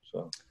also.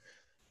 So.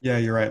 Yeah,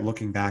 you're right.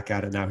 Looking back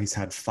at it now, he's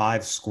had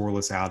 5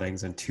 scoreless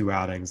outings and 2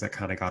 outings that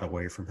kind of got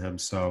away from him.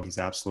 So he's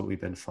absolutely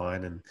been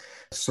fine, and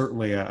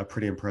certainly a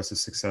pretty impressive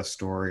success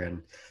story.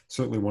 And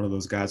certainly one of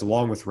those guys,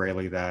 along with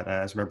Rayleigh, that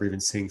I remember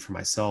even seeing for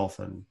myself.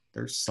 And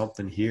there's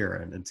something here.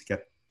 And to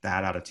get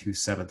that out of 2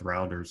 seventh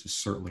rounders is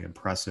certainly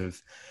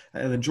impressive.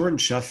 And then Jordan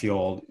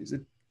Sheffield is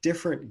a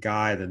different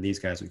guy than these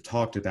guys we've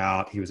talked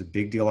about. He was a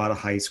big deal out of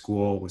high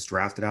school, was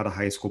drafted out of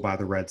high school by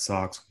the Red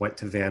Sox, went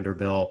to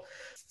Vanderbilt,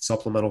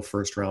 supplemental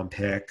first-round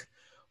pick.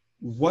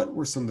 What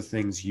were some of the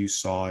things you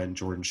saw in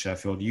Jordan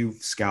Sheffield?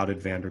 You've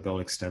scouted Vanderbilt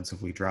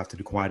extensively,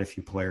 drafted quite a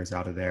few players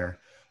out of there.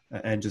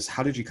 And just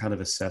how did you kind of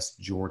assess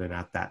Jordan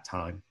at that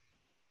time?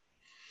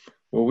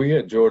 Well, we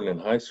had Jordan in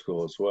high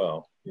school as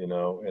well,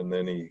 and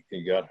then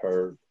he got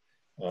hurt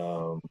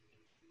that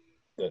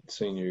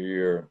senior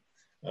year.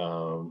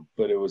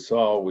 But it was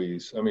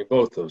always,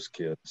 both those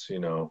kids,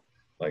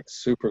 like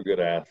super good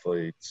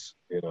athletes,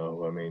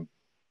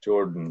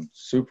 Jordan,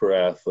 super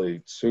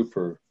athlete,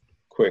 super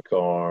quick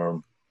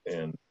arm,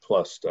 and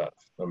plus stuff.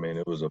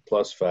 It was a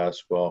plus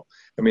fastball.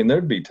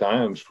 There'd be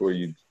times where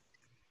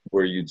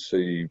you'd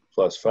see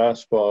plus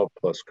fastball,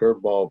 plus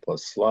curveball,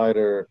 plus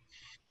slider,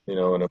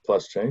 and a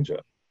plus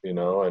changeup, and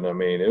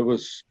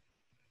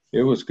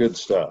it was good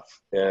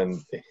stuff.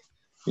 And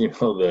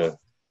the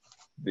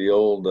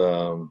old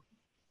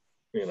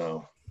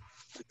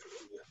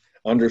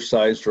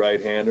undersized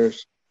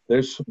right-handers.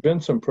 There's been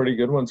some pretty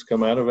good ones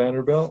come out of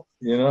Vanderbilt,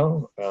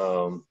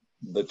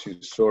 that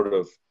you sort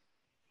of,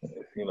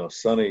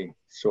 Sonny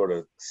sort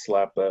of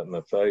slapped that in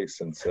the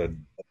face and said,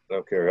 I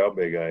don't care how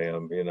big I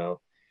am,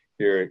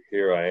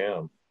 here I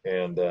am.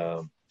 And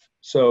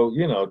so,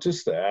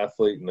 just the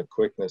athlete and the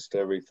quickness to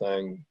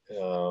everything,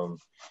 and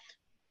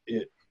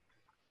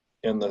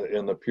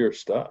the pure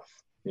stuff,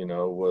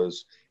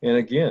 was, and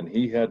again,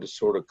 he had to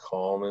sort of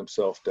calm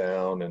himself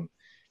down and,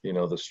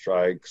 the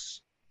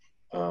strikes,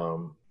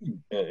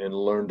 and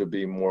learn to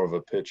be more of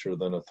a pitcher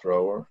than a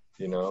thrower,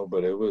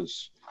 but it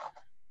was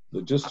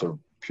just the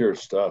pure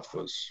stuff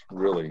was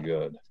really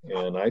good.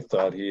 And I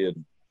thought he had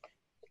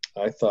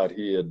gone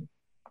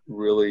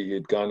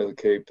to the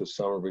Cape the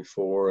summer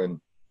before and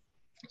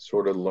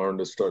sort of learned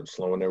to start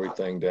slowing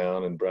everything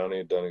down. And Brownie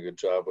had done a good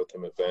job with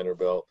him at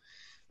Vanderbilt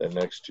that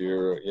next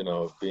year,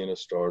 being a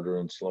starter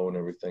and slowing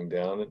everything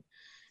down. And,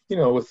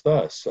 with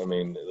us,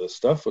 the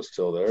stuff was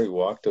still there. He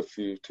walked a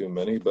few too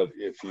many, but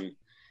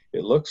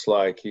it looks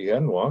like he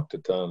hadn't walked a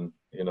ton,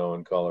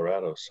 in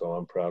Colorado. So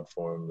I'm proud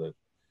for him that,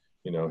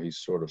 he's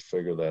sort of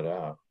figured that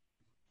out.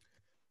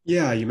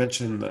 Yeah, you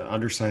mentioned the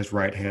undersized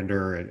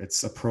right-hander.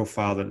 It's a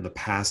profile that in the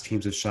past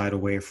teams have shied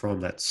away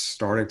from that's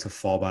starting to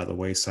fall by the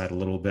wayside a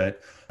little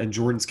bit. In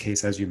Jordan's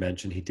case, as you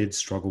mentioned, he did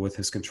struggle with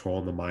his control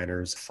in the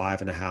minors,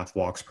 5.5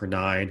 walks per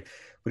 9,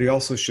 but he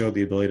also showed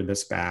the ability to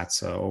miss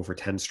bats, over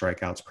 10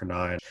 strikeouts per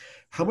 9.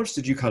 How much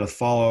did you kind of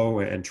follow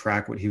and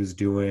track what he was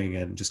doing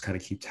and just kind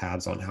of keep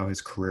tabs on how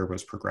his career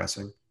was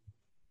progressing?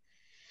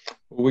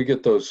 We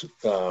get those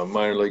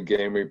minor league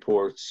game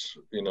reports,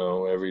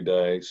 every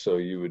day. So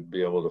you would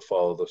be able to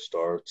follow the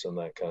starts and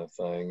that kind of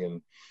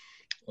thing.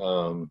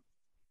 And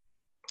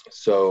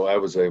so I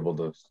was able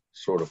to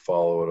sort of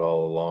follow it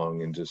all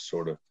along and just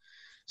sort of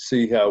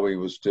see how he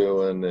was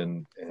doing.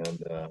 And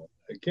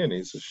again,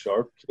 he's a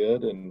sharp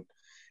kid. And,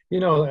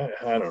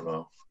 I don't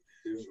know,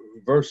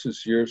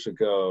 versus years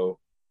ago,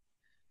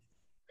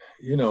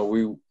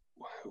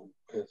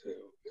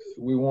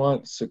 we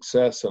want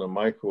success in a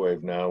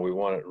microwave now. We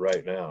want it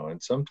right now.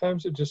 And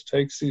sometimes it just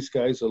takes these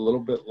guys a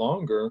little bit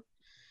longer,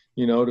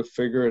 to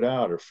figure it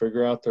out or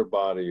figure out their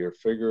body or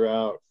figure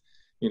out,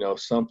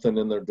 something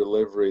in their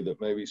delivery that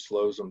maybe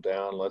slows them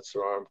down, lets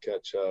their arm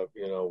catch up,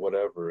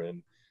 whatever.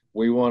 And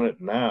we want it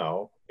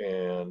now.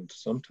 And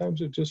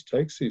sometimes it just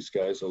takes these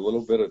guys a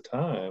little bit of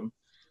time.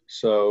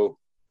 So,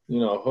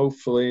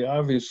 hopefully,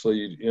 obviously,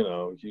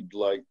 you'd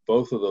like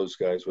both of those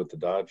guys with the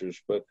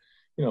Dodgers, but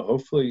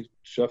hopefully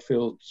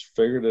Sheffield's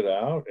figured it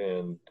out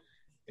and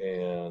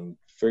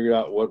figured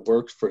out what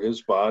works for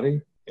his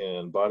body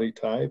and body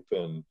type.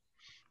 And,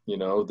 he's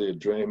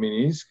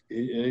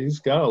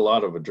got a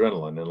lot of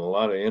adrenaline and a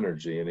lot of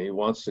energy, and he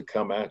wants to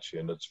come at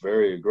you, and it's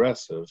very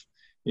aggressive,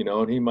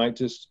 and he might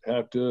just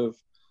have to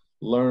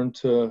learn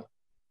to,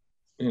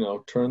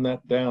 turn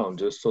that down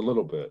just a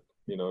little bit,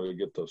 to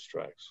get those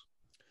strikes.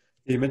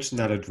 You mentioned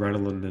that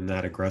adrenaline and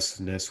that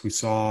aggressiveness. We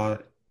saw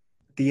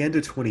The end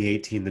of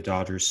 2018, the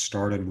Dodgers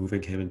started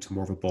moving him into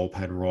more of a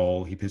bullpen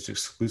role. He pitched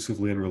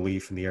exclusively in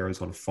relief in the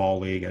Arizona Fall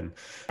League, and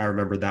I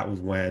remember that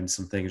was when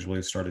some things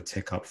really started to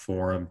tick up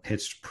for him.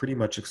 Pitched pretty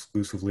much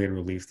exclusively in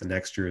relief the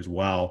next year as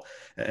well,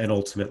 and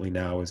ultimately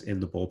now is in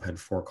the bullpen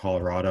for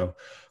Colorado.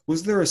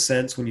 Was there a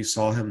sense when you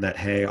saw him that,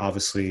 hey,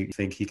 obviously you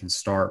think he can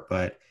start,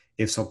 but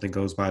if something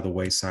goes by the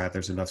wayside,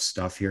 there's enough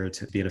stuff here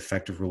to be an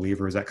effective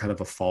reliever? Is that kind of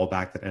a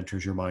fallback that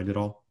enters your mind at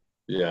all?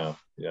 Yeah,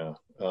 yeah.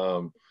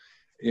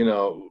 You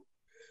know,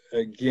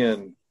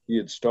 again, he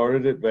had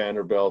started at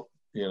Vanderbilt,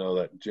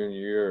 that junior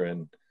year,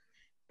 and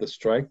the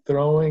strike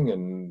throwing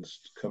and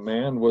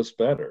command was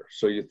better.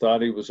 So you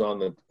thought he was on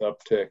the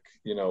uptick,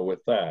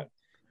 with that.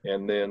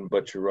 And then,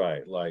 but you're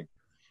right. Like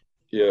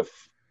if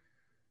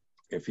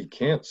he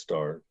can't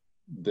start,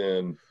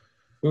 then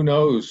who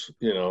knows,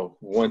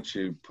 once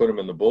you put him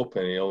in the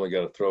bullpen, you only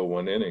got to throw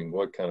one inning,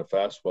 what kind of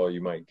fastball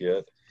you might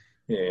get.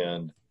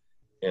 And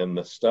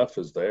the stuff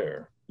is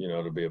there,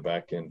 to be a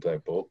back end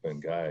type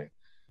bullpen guy.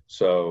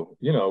 So,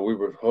 we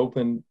were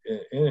hoping,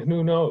 and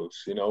who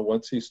knows,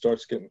 once he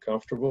starts getting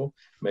comfortable,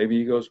 maybe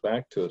he goes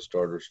back to a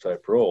starter's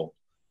type role.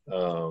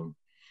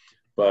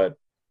 But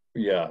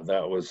yeah,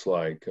 that was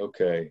like,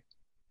 okay,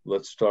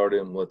 let's start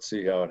him. Let's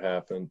see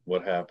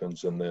what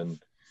happens. And then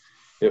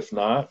if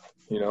not,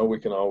 we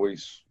can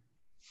always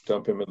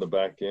dump him in the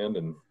back end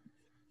and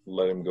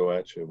let him go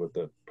at you with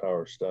that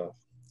power stuff.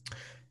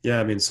 Yeah,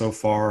 I mean, so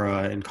far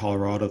in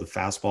Colorado, the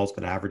fastball's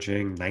been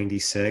averaging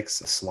 96.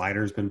 The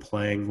slider's been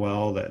playing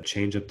well. The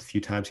changeup, the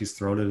few times he's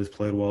thrown it, has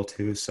played well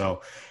too.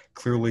 So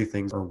clearly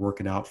things are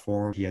working out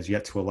for him. He has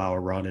yet to allow a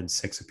run in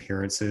 6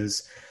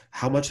 appearances.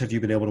 How much have you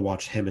been able to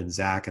watch him and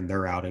Zach and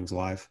their outings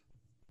live?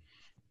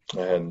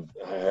 And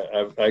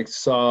I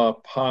saw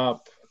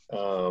Pop.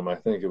 I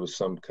think it was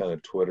some kind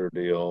of Twitter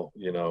deal.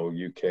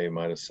 UK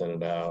might have sent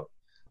it out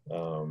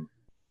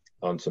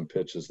on some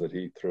pitches that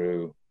he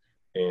threw,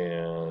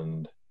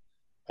 and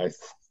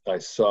I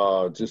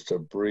saw just a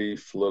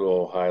brief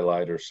little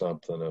highlight or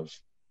something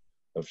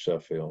of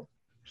Sheffield.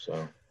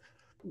 So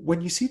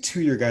when you see 2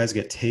 of your guys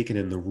get taken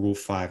in the Rule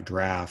 5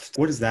 draft,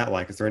 what is that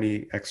like? Is there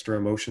any extra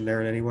emotion there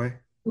in any way?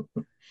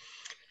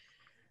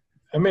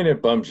 I mean,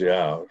 it bums you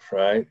out,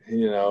 right?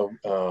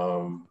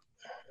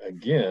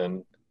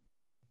 Again,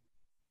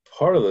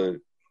 part of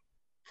the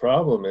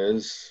problem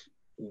is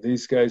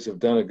these guys have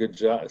done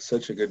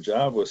such a good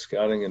job with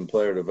scouting and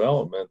player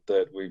development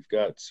that we've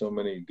got so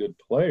many good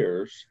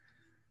players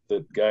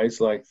that guys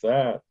like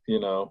that,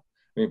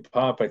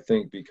 Pop, I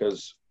think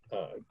because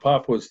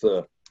Pop was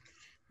the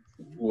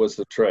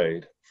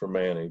trade for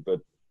Manny, but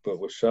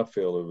with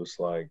Sheffield, it was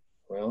like,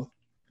 well,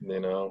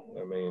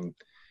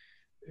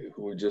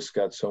 we just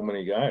got so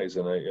many guys,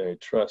 and I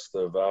trust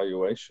the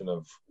evaluation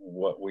of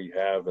what we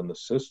have in the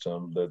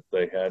system that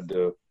they had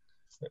to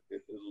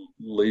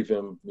leave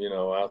him,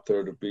 out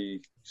there to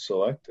be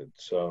selected.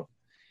 So,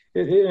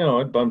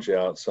 it bums you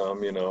out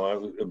some. I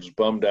was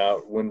bummed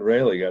out when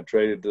Rayleigh got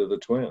traded to the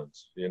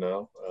Twins.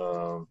 You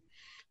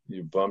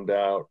bummed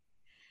out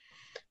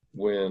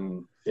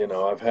when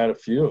I've had a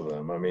few of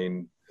them. I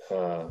mean,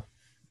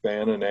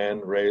 Bannon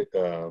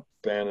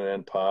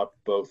and Pop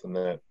both in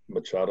that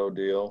Machado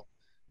deal.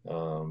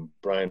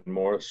 Brian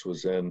Morris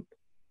was in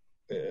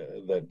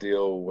that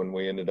deal when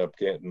we ended up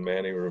getting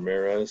Manny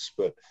Ramirez,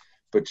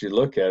 but you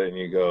look at it and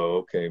you go,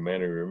 okay,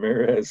 Manny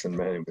Ramirez and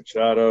Manny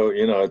Machado,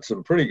 it's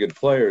some pretty good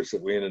players that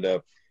we ended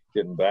up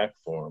getting back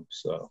for them.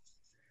 So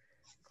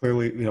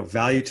clearly,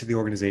 value to the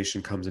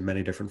organization comes in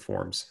many different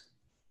forms.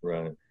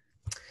 Right.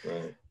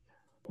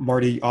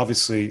 Marty,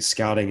 obviously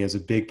scouting is a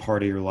big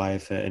part of your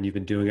life and you've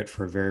been doing it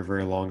for a very,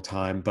 very long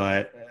time,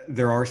 but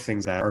there are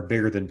things that are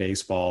bigger than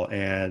baseball.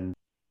 And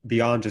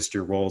beyond just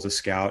your role as a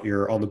scout,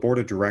 you're on the board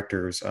of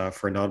directors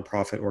for a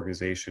nonprofit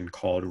organization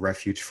called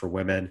Refuge for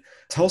Women.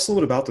 Tell us a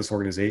little bit about this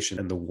organization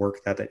and the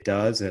work that it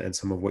does and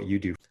some of what you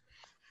do.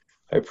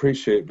 I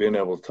appreciate being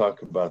able to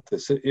talk about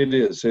this.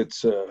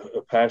 It's a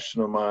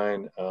passion of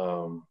mine.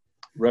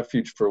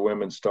 Refuge for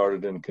Women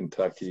started in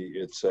Kentucky.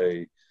 It's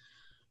a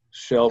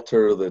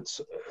shelter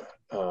that's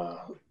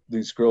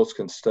these girls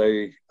can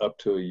stay up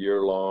to a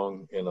year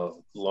long in a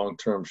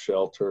long-term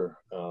shelter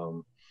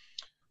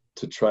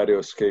to try to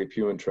escape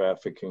human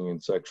trafficking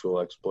and sexual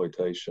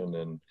exploitation.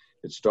 And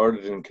it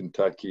started in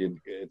Kentucky.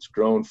 It's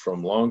grown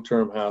from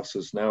long-term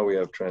houses. Now we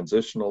have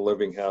transitional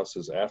living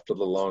houses after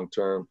the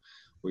long-term.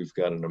 We've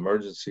got an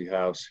emergency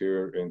house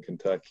here in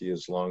Kentucky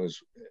as well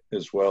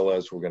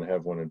as we're going to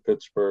have one in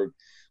Pittsburgh.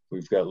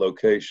 We've got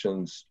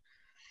locations.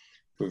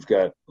 We've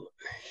got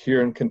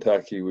here in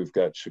Kentucky, we've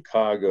got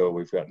Chicago,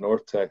 we've got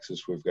North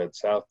Texas, we've got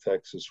South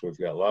Texas, we've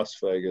got Las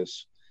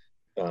Vegas.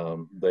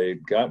 They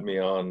got me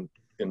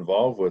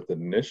involved with it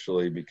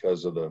initially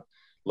because of the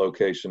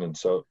location in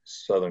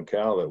Southern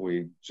Cal that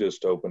we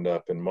just opened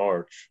up in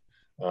March.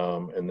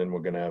 And then we're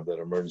going to have that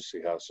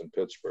emergency house in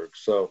Pittsburgh.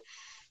 So,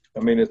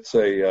 I mean, it's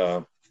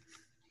a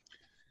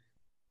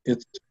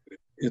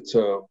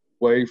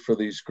way for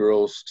these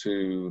girls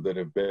that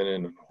have been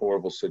in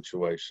horrible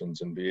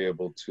situations and be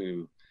able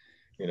to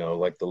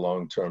like the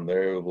long term,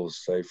 they're able to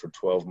stay for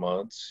 12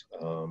 months.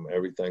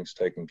 Everything's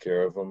taken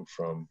care of them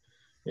from,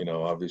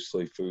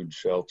 obviously food,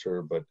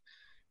 shelter, but,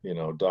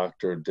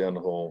 doctor,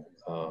 dental,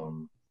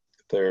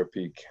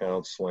 therapy,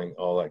 counseling,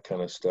 all that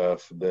kind of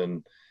stuff.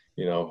 Then,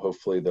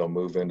 hopefully they'll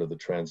move into the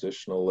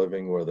transitional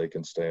living where they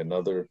can stay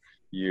another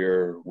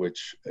year,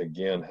 which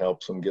again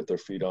helps them get their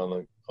feet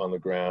on the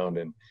ground,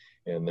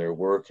 and they're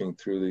working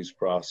through these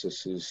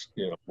processes,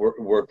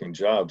 working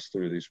jobs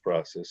through these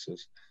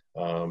processes.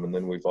 And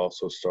then we've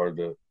also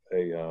started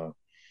a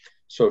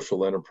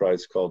social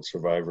enterprise called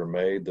Survivor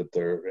Made, that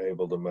they're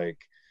able to make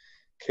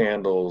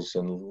candles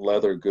and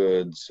leather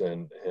goods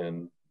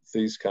and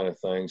these kind of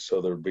things.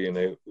 So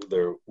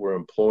we're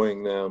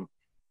employing them.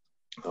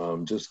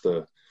 Just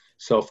the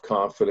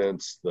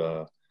self-confidence,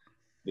 the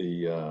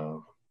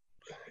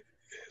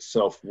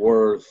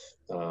self-worth,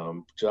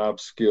 job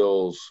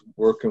skills,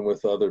 working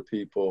with other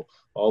people,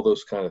 all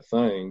those kind of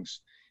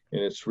things.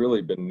 And it's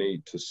really been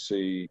neat to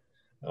see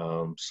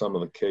some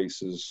of the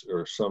cases,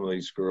 or some of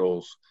these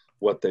girls,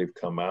 what they've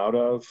come out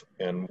of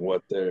and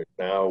what they're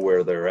now,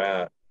 where they're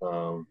at.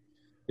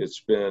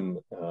 It's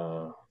been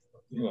a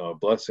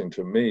blessing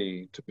to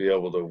me to be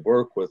able to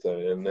work with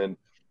it, and then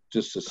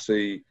just to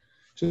see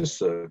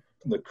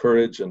the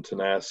courage and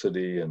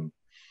tenacity and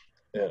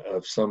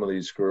of some of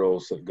these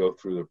girls that go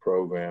through the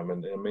program.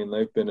 And I mean,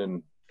 they've been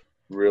in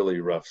really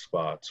rough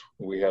spots.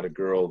 We had a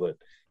girl that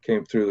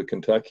came through the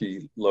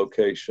Kentucky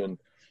location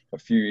a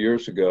few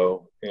years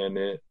ago,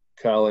 and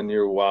Kyle, in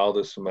your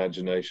wildest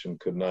imagination,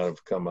 could not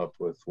have come up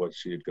with what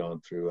she had gone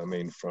through. I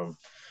mean, from,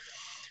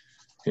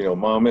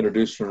 mom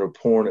introduced her to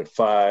porn at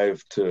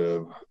 5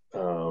 to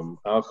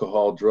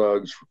alcohol,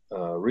 drugs,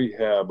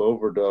 rehab,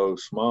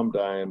 overdose, mom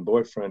dying,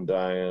 boyfriend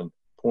dying,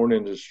 porn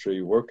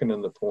industry, working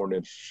in the porn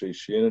industry.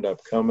 She ended up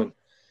coming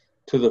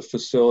to the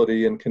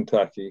facility in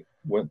Kentucky,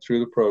 went through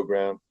the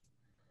program,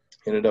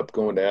 ended up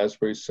going to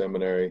Asbury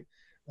Seminary,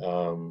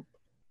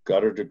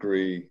 got her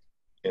degree,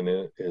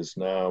 and is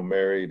now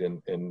married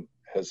and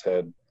has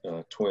had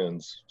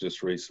twins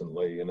just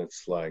recently. And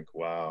it's like,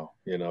 wow,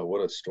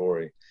 what a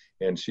story.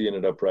 And she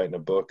ended up writing a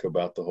book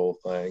about the whole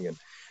thing. And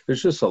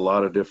there's just a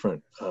lot of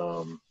different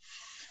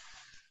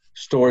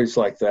stories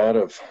like that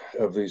of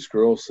these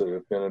girls that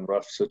have been in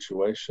rough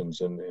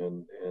situations,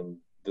 and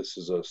this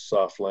is a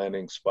soft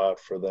landing spot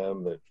for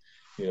them, that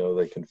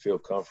they can feel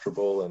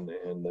comfortable and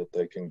that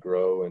they can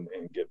grow and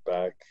get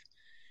back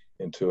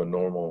into a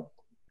normal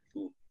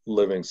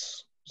living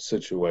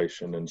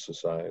situation in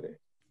society.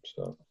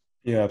 So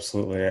yeah,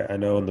 absolutely. I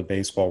know in the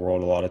baseball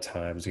world, a lot of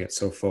times you get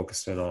so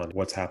focused in on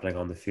what's happening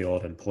on the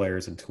field and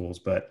players and tools,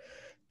 but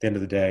the end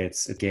of the day,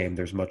 it's a game.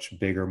 There's much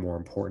bigger, more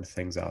important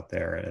things out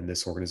there. And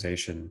this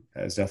organization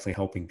is definitely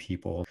helping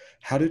people.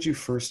 How did you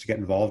first get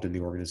involved in the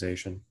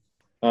organization?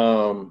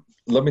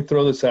 Let me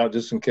throw this out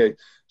just in case.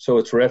 So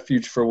it's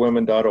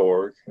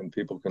refugeforwomen.org, and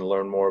people can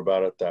learn more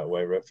about it that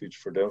way,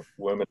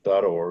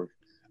 refugeforwomen.org.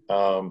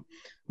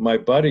 My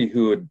buddy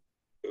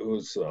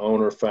who's the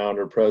owner,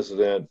 founder,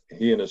 president,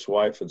 he and his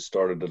wife had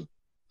started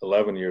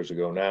 11 years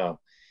ago now.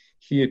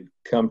 He had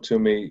come to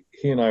me.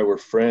 He and I were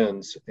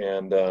friends,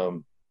 and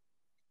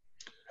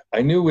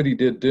I knew what he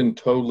didn't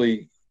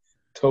totally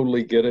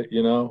get it,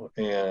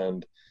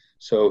 and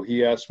so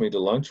he asked me to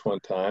lunch one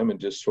time and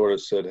just sort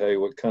of said, hey,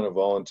 what kind of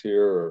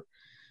volunteer or,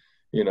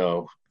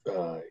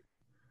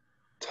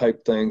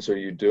 type things are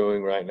you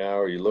doing right now?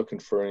 Are you looking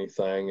for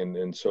anything?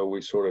 And so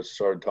we sort of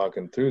started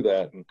talking through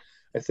that. And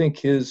I think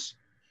his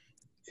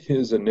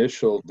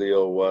initial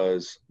deal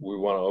was, we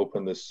want to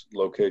open this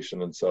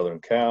location in Southern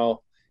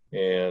Cal,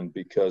 and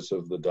because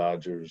of the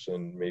Dodgers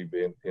and me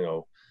being,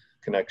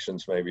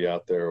 connections maybe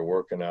out there or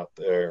working out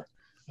there.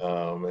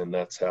 And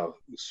that's how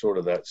sort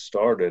of that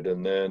started.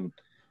 And then,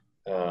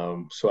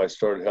 so I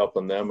started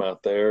helping them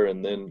out there,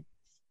 and then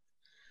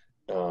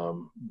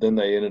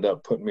they ended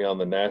up putting me on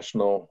the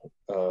national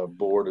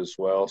board as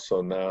well.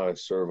 So now I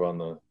serve on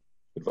the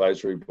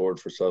advisory board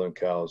for Southern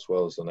Cal, as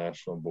well as the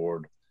national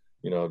board,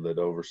 that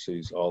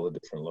oversees all the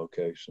different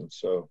locations.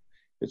 So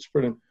it's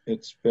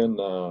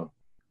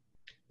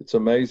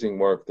amazing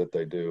work that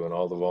they do, and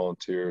all the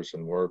volunteers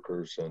and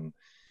workers and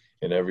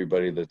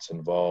everybody that's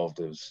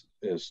involved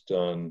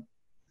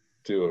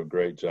do a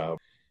great job.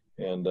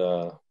 And,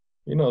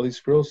 these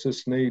girls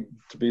just need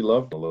to be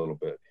loved a little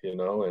bit,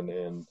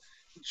 and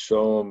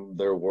show them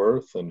their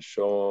worth, and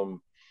show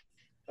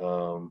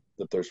them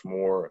that there's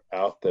more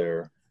out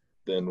there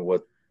than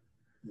what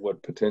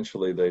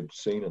potentially they've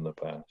seen in the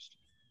past.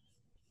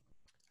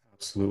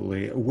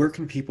 Absolutely. Where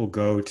can people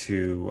go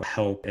to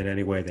help in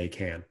any way they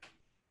can?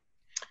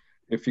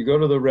 If you go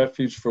to the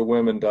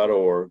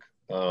refugeforwomen.org,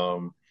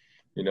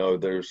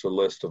 there's a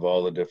list of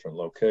all the different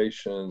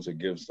locations. It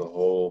gives the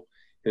whole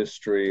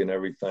history and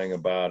everything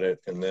about it.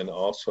 And then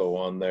also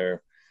on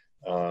there,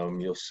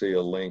 you'll see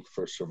a link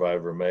for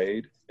Survivor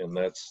Made, and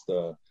that's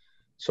the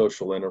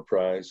social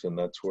enterprise, and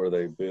that's where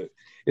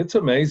it's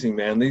amazing,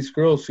 man. These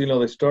girls,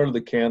 they started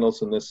the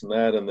candles and this and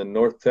that, and then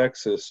North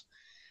Texas,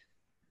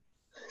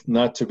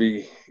 not to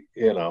be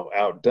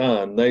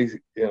outdone.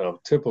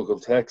 Typical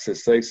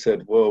Texas, they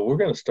said, well, we're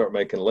going to start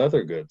making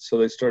leather goods. So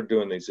they started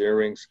doing these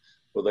earrings.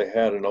 Well, they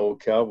had an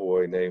old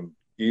cowboy named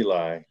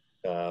Eli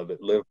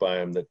that lived by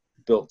him that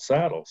built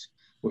saddles.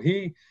 Well,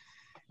 he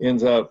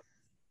ends up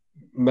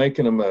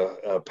making them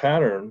a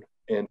pattern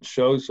and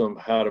shows them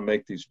how to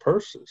make these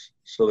purses.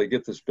 So they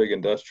get this big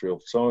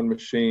industrial sewing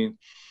machine,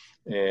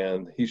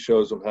 and he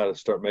shows them how to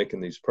start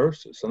making these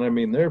purses. And I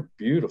mean, they're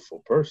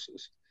beautiful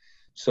purses.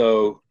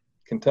 So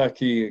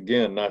Kentucky,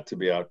 again, not to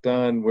be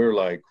outdone, we're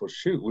like, well,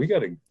 shoot, we got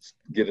to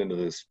get into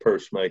this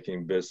purse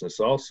making business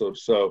also.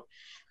 So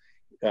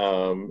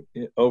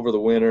over the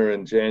winter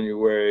in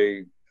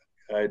January,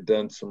 I had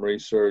done some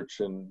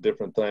research and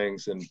different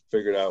things and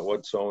figured out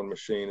what sewing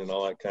machine and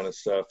all that kind of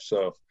stuff.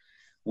 So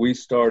we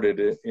started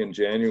it in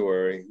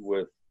January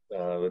with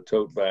the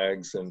tote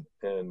bags, and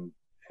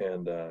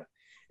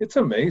it's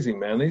amazing,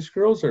 man. These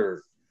girls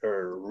are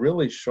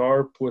really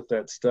sharp with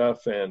that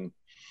stuff. And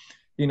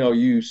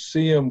you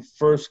see them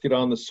first get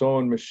on the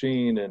sewing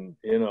machine, and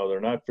they're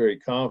not very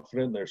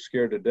confident. They're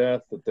scared to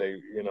death that they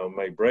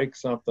may break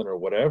something or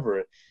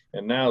whatever.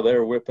 And now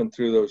they're whipping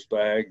through those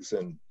bags,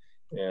 and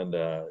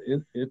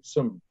it's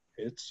some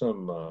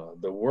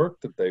the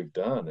work that they've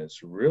done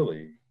is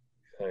really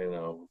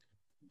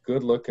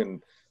good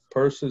looking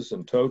purses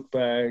and tote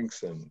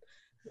bags and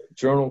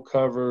journal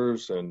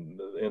covers,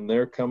 and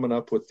they're coming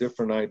up with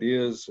different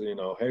ideas.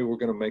 Hey, we're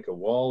going to make a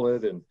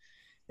wallet,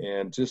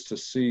 and just to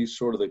see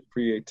sort of the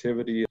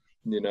creativity,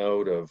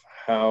 of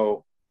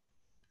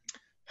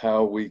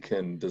how we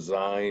can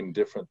design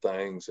different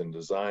things and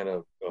design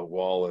a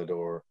wallet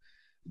or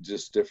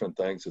just different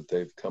things that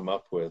they've come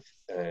up with.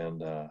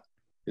 And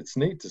it's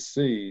neat to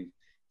see,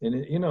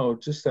 and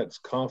just that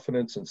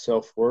confidence and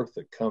self-worth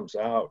that comes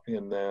out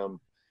in them.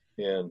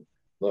 And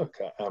look,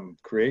 I'm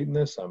creating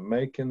this, I'm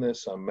making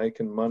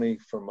money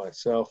for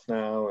myself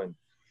now, and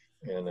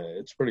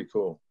it's pretty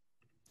cool.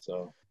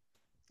 So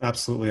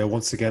absolutely.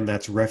 Once again,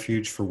 that's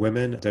Refuge for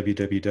Women,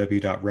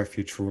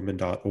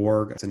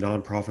 www.refugeforwomen.org. It's a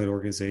nonprofit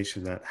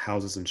organization that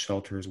houses and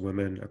shelters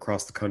women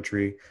across the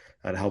country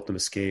to help them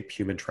escape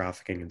human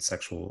trafficking and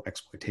sexual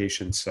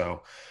exploitation.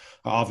 So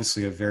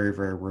obviously a very,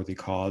 very worthy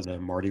cause.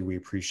 And Marty, we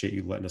appreciate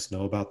you letting us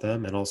know about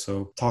them and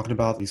also talking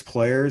about these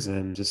players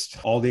and just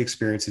all the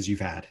experiences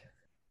you've had.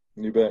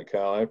 You bet,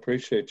 Kyle. I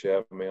appreciate you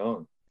having me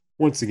on.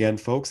 Once again,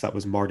 folks, that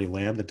was Marty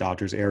Lamb, the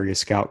Dodgers area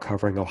scout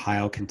covering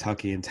Ohio,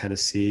 Kentucky, and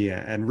Tennessee,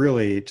 and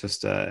really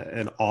just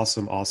an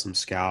awesome, awesome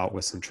scout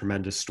with some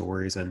tremendous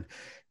stories, and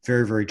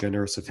very, very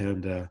generous of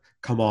him to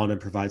come on and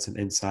provide some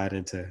insight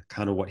into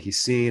kind of what he's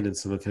seen and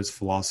some of his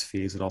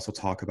philosophies, and also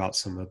talk about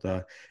some of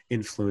the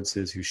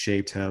influences who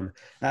shaped him,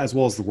 as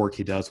well as the work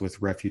he does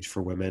with Refuge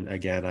for Women.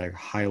 Again, I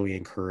highly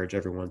encourage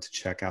everyone to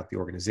check out the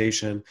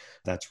organization.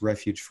 That's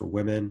Refuge for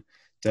Women,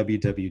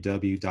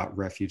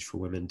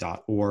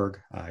 www.refugeforwomen.org.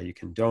 You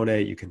can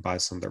donate, you can buy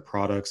some of their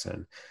products,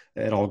 and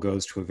it all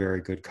goes to a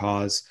very good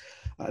cause.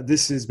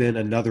 This has been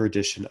another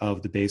edition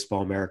of the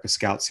Baseball America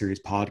Scout Series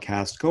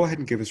podcast. Go ahead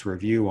and give us a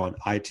review on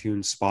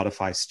iTunes,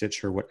 Spotify,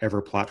 Stitcher,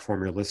 whatever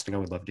platform you're listening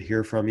on. We'd love to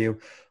hear from you.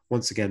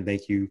 Once again,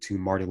 thank you to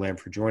Marty Lamb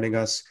for joining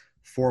us.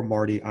 For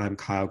Marty, I'm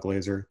Kyle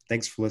Glazer.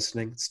 Thanks for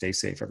listening. Stay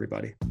safe,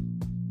 everybody.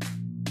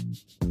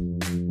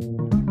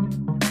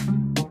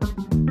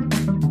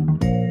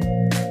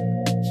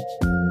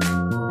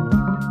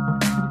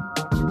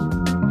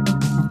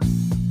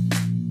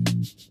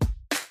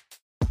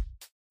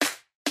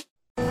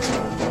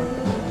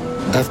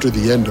 After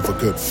the end of a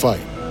good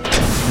fight,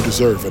 you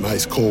deserve an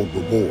ice-cold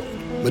reward.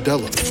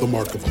 Modelo is the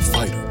mark of a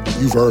fighter.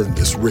 You've earned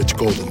this rich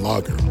golden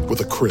lager with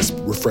a crisp,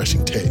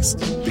 refreshing taste.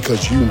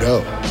 Because you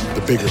know,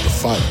 the bigger the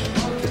fight,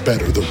 the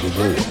better the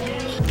reward.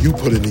 You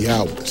put in the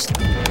hours,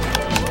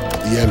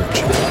 the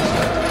energy,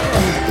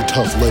 the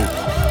tough labor.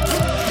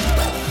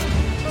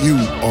 You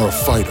are a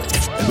fighter,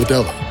 and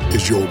Modelo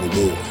is your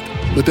reward.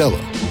 Modelo,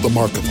 the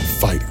mark of a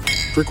fighter.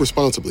 Drink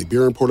responsibly.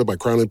 Beer imported by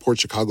Crown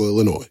Imports, Chicago,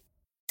 Illinois.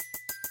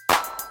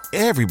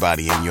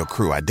 Everybody in your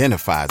crew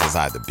identifies as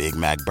either Big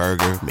Mac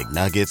Burger,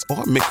 McNuggets,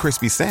 or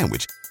McCrispy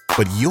Sandwich.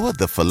 But you're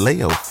the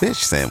Filet-O-Fish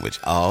Sandwich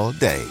all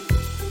day.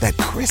 That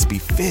crispy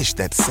fish,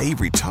 that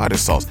savory tartar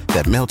sauce,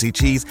 that melty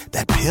cheese,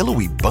 that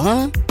pillowy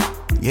bun.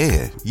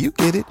 Yeah, you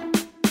get it.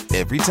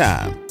 Every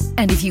time.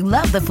 And if you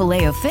love the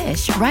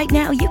Filet-O-Fish, right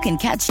now you can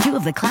catch two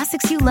of the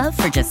classics you love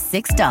for just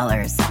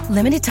 $6.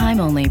 Limited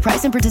time only.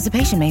 Price and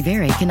participation may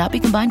vary. Cannot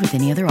be combined with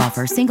any other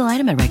offer. Single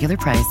item at regular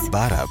price.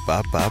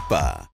 Ba-da-ba-ba-ba.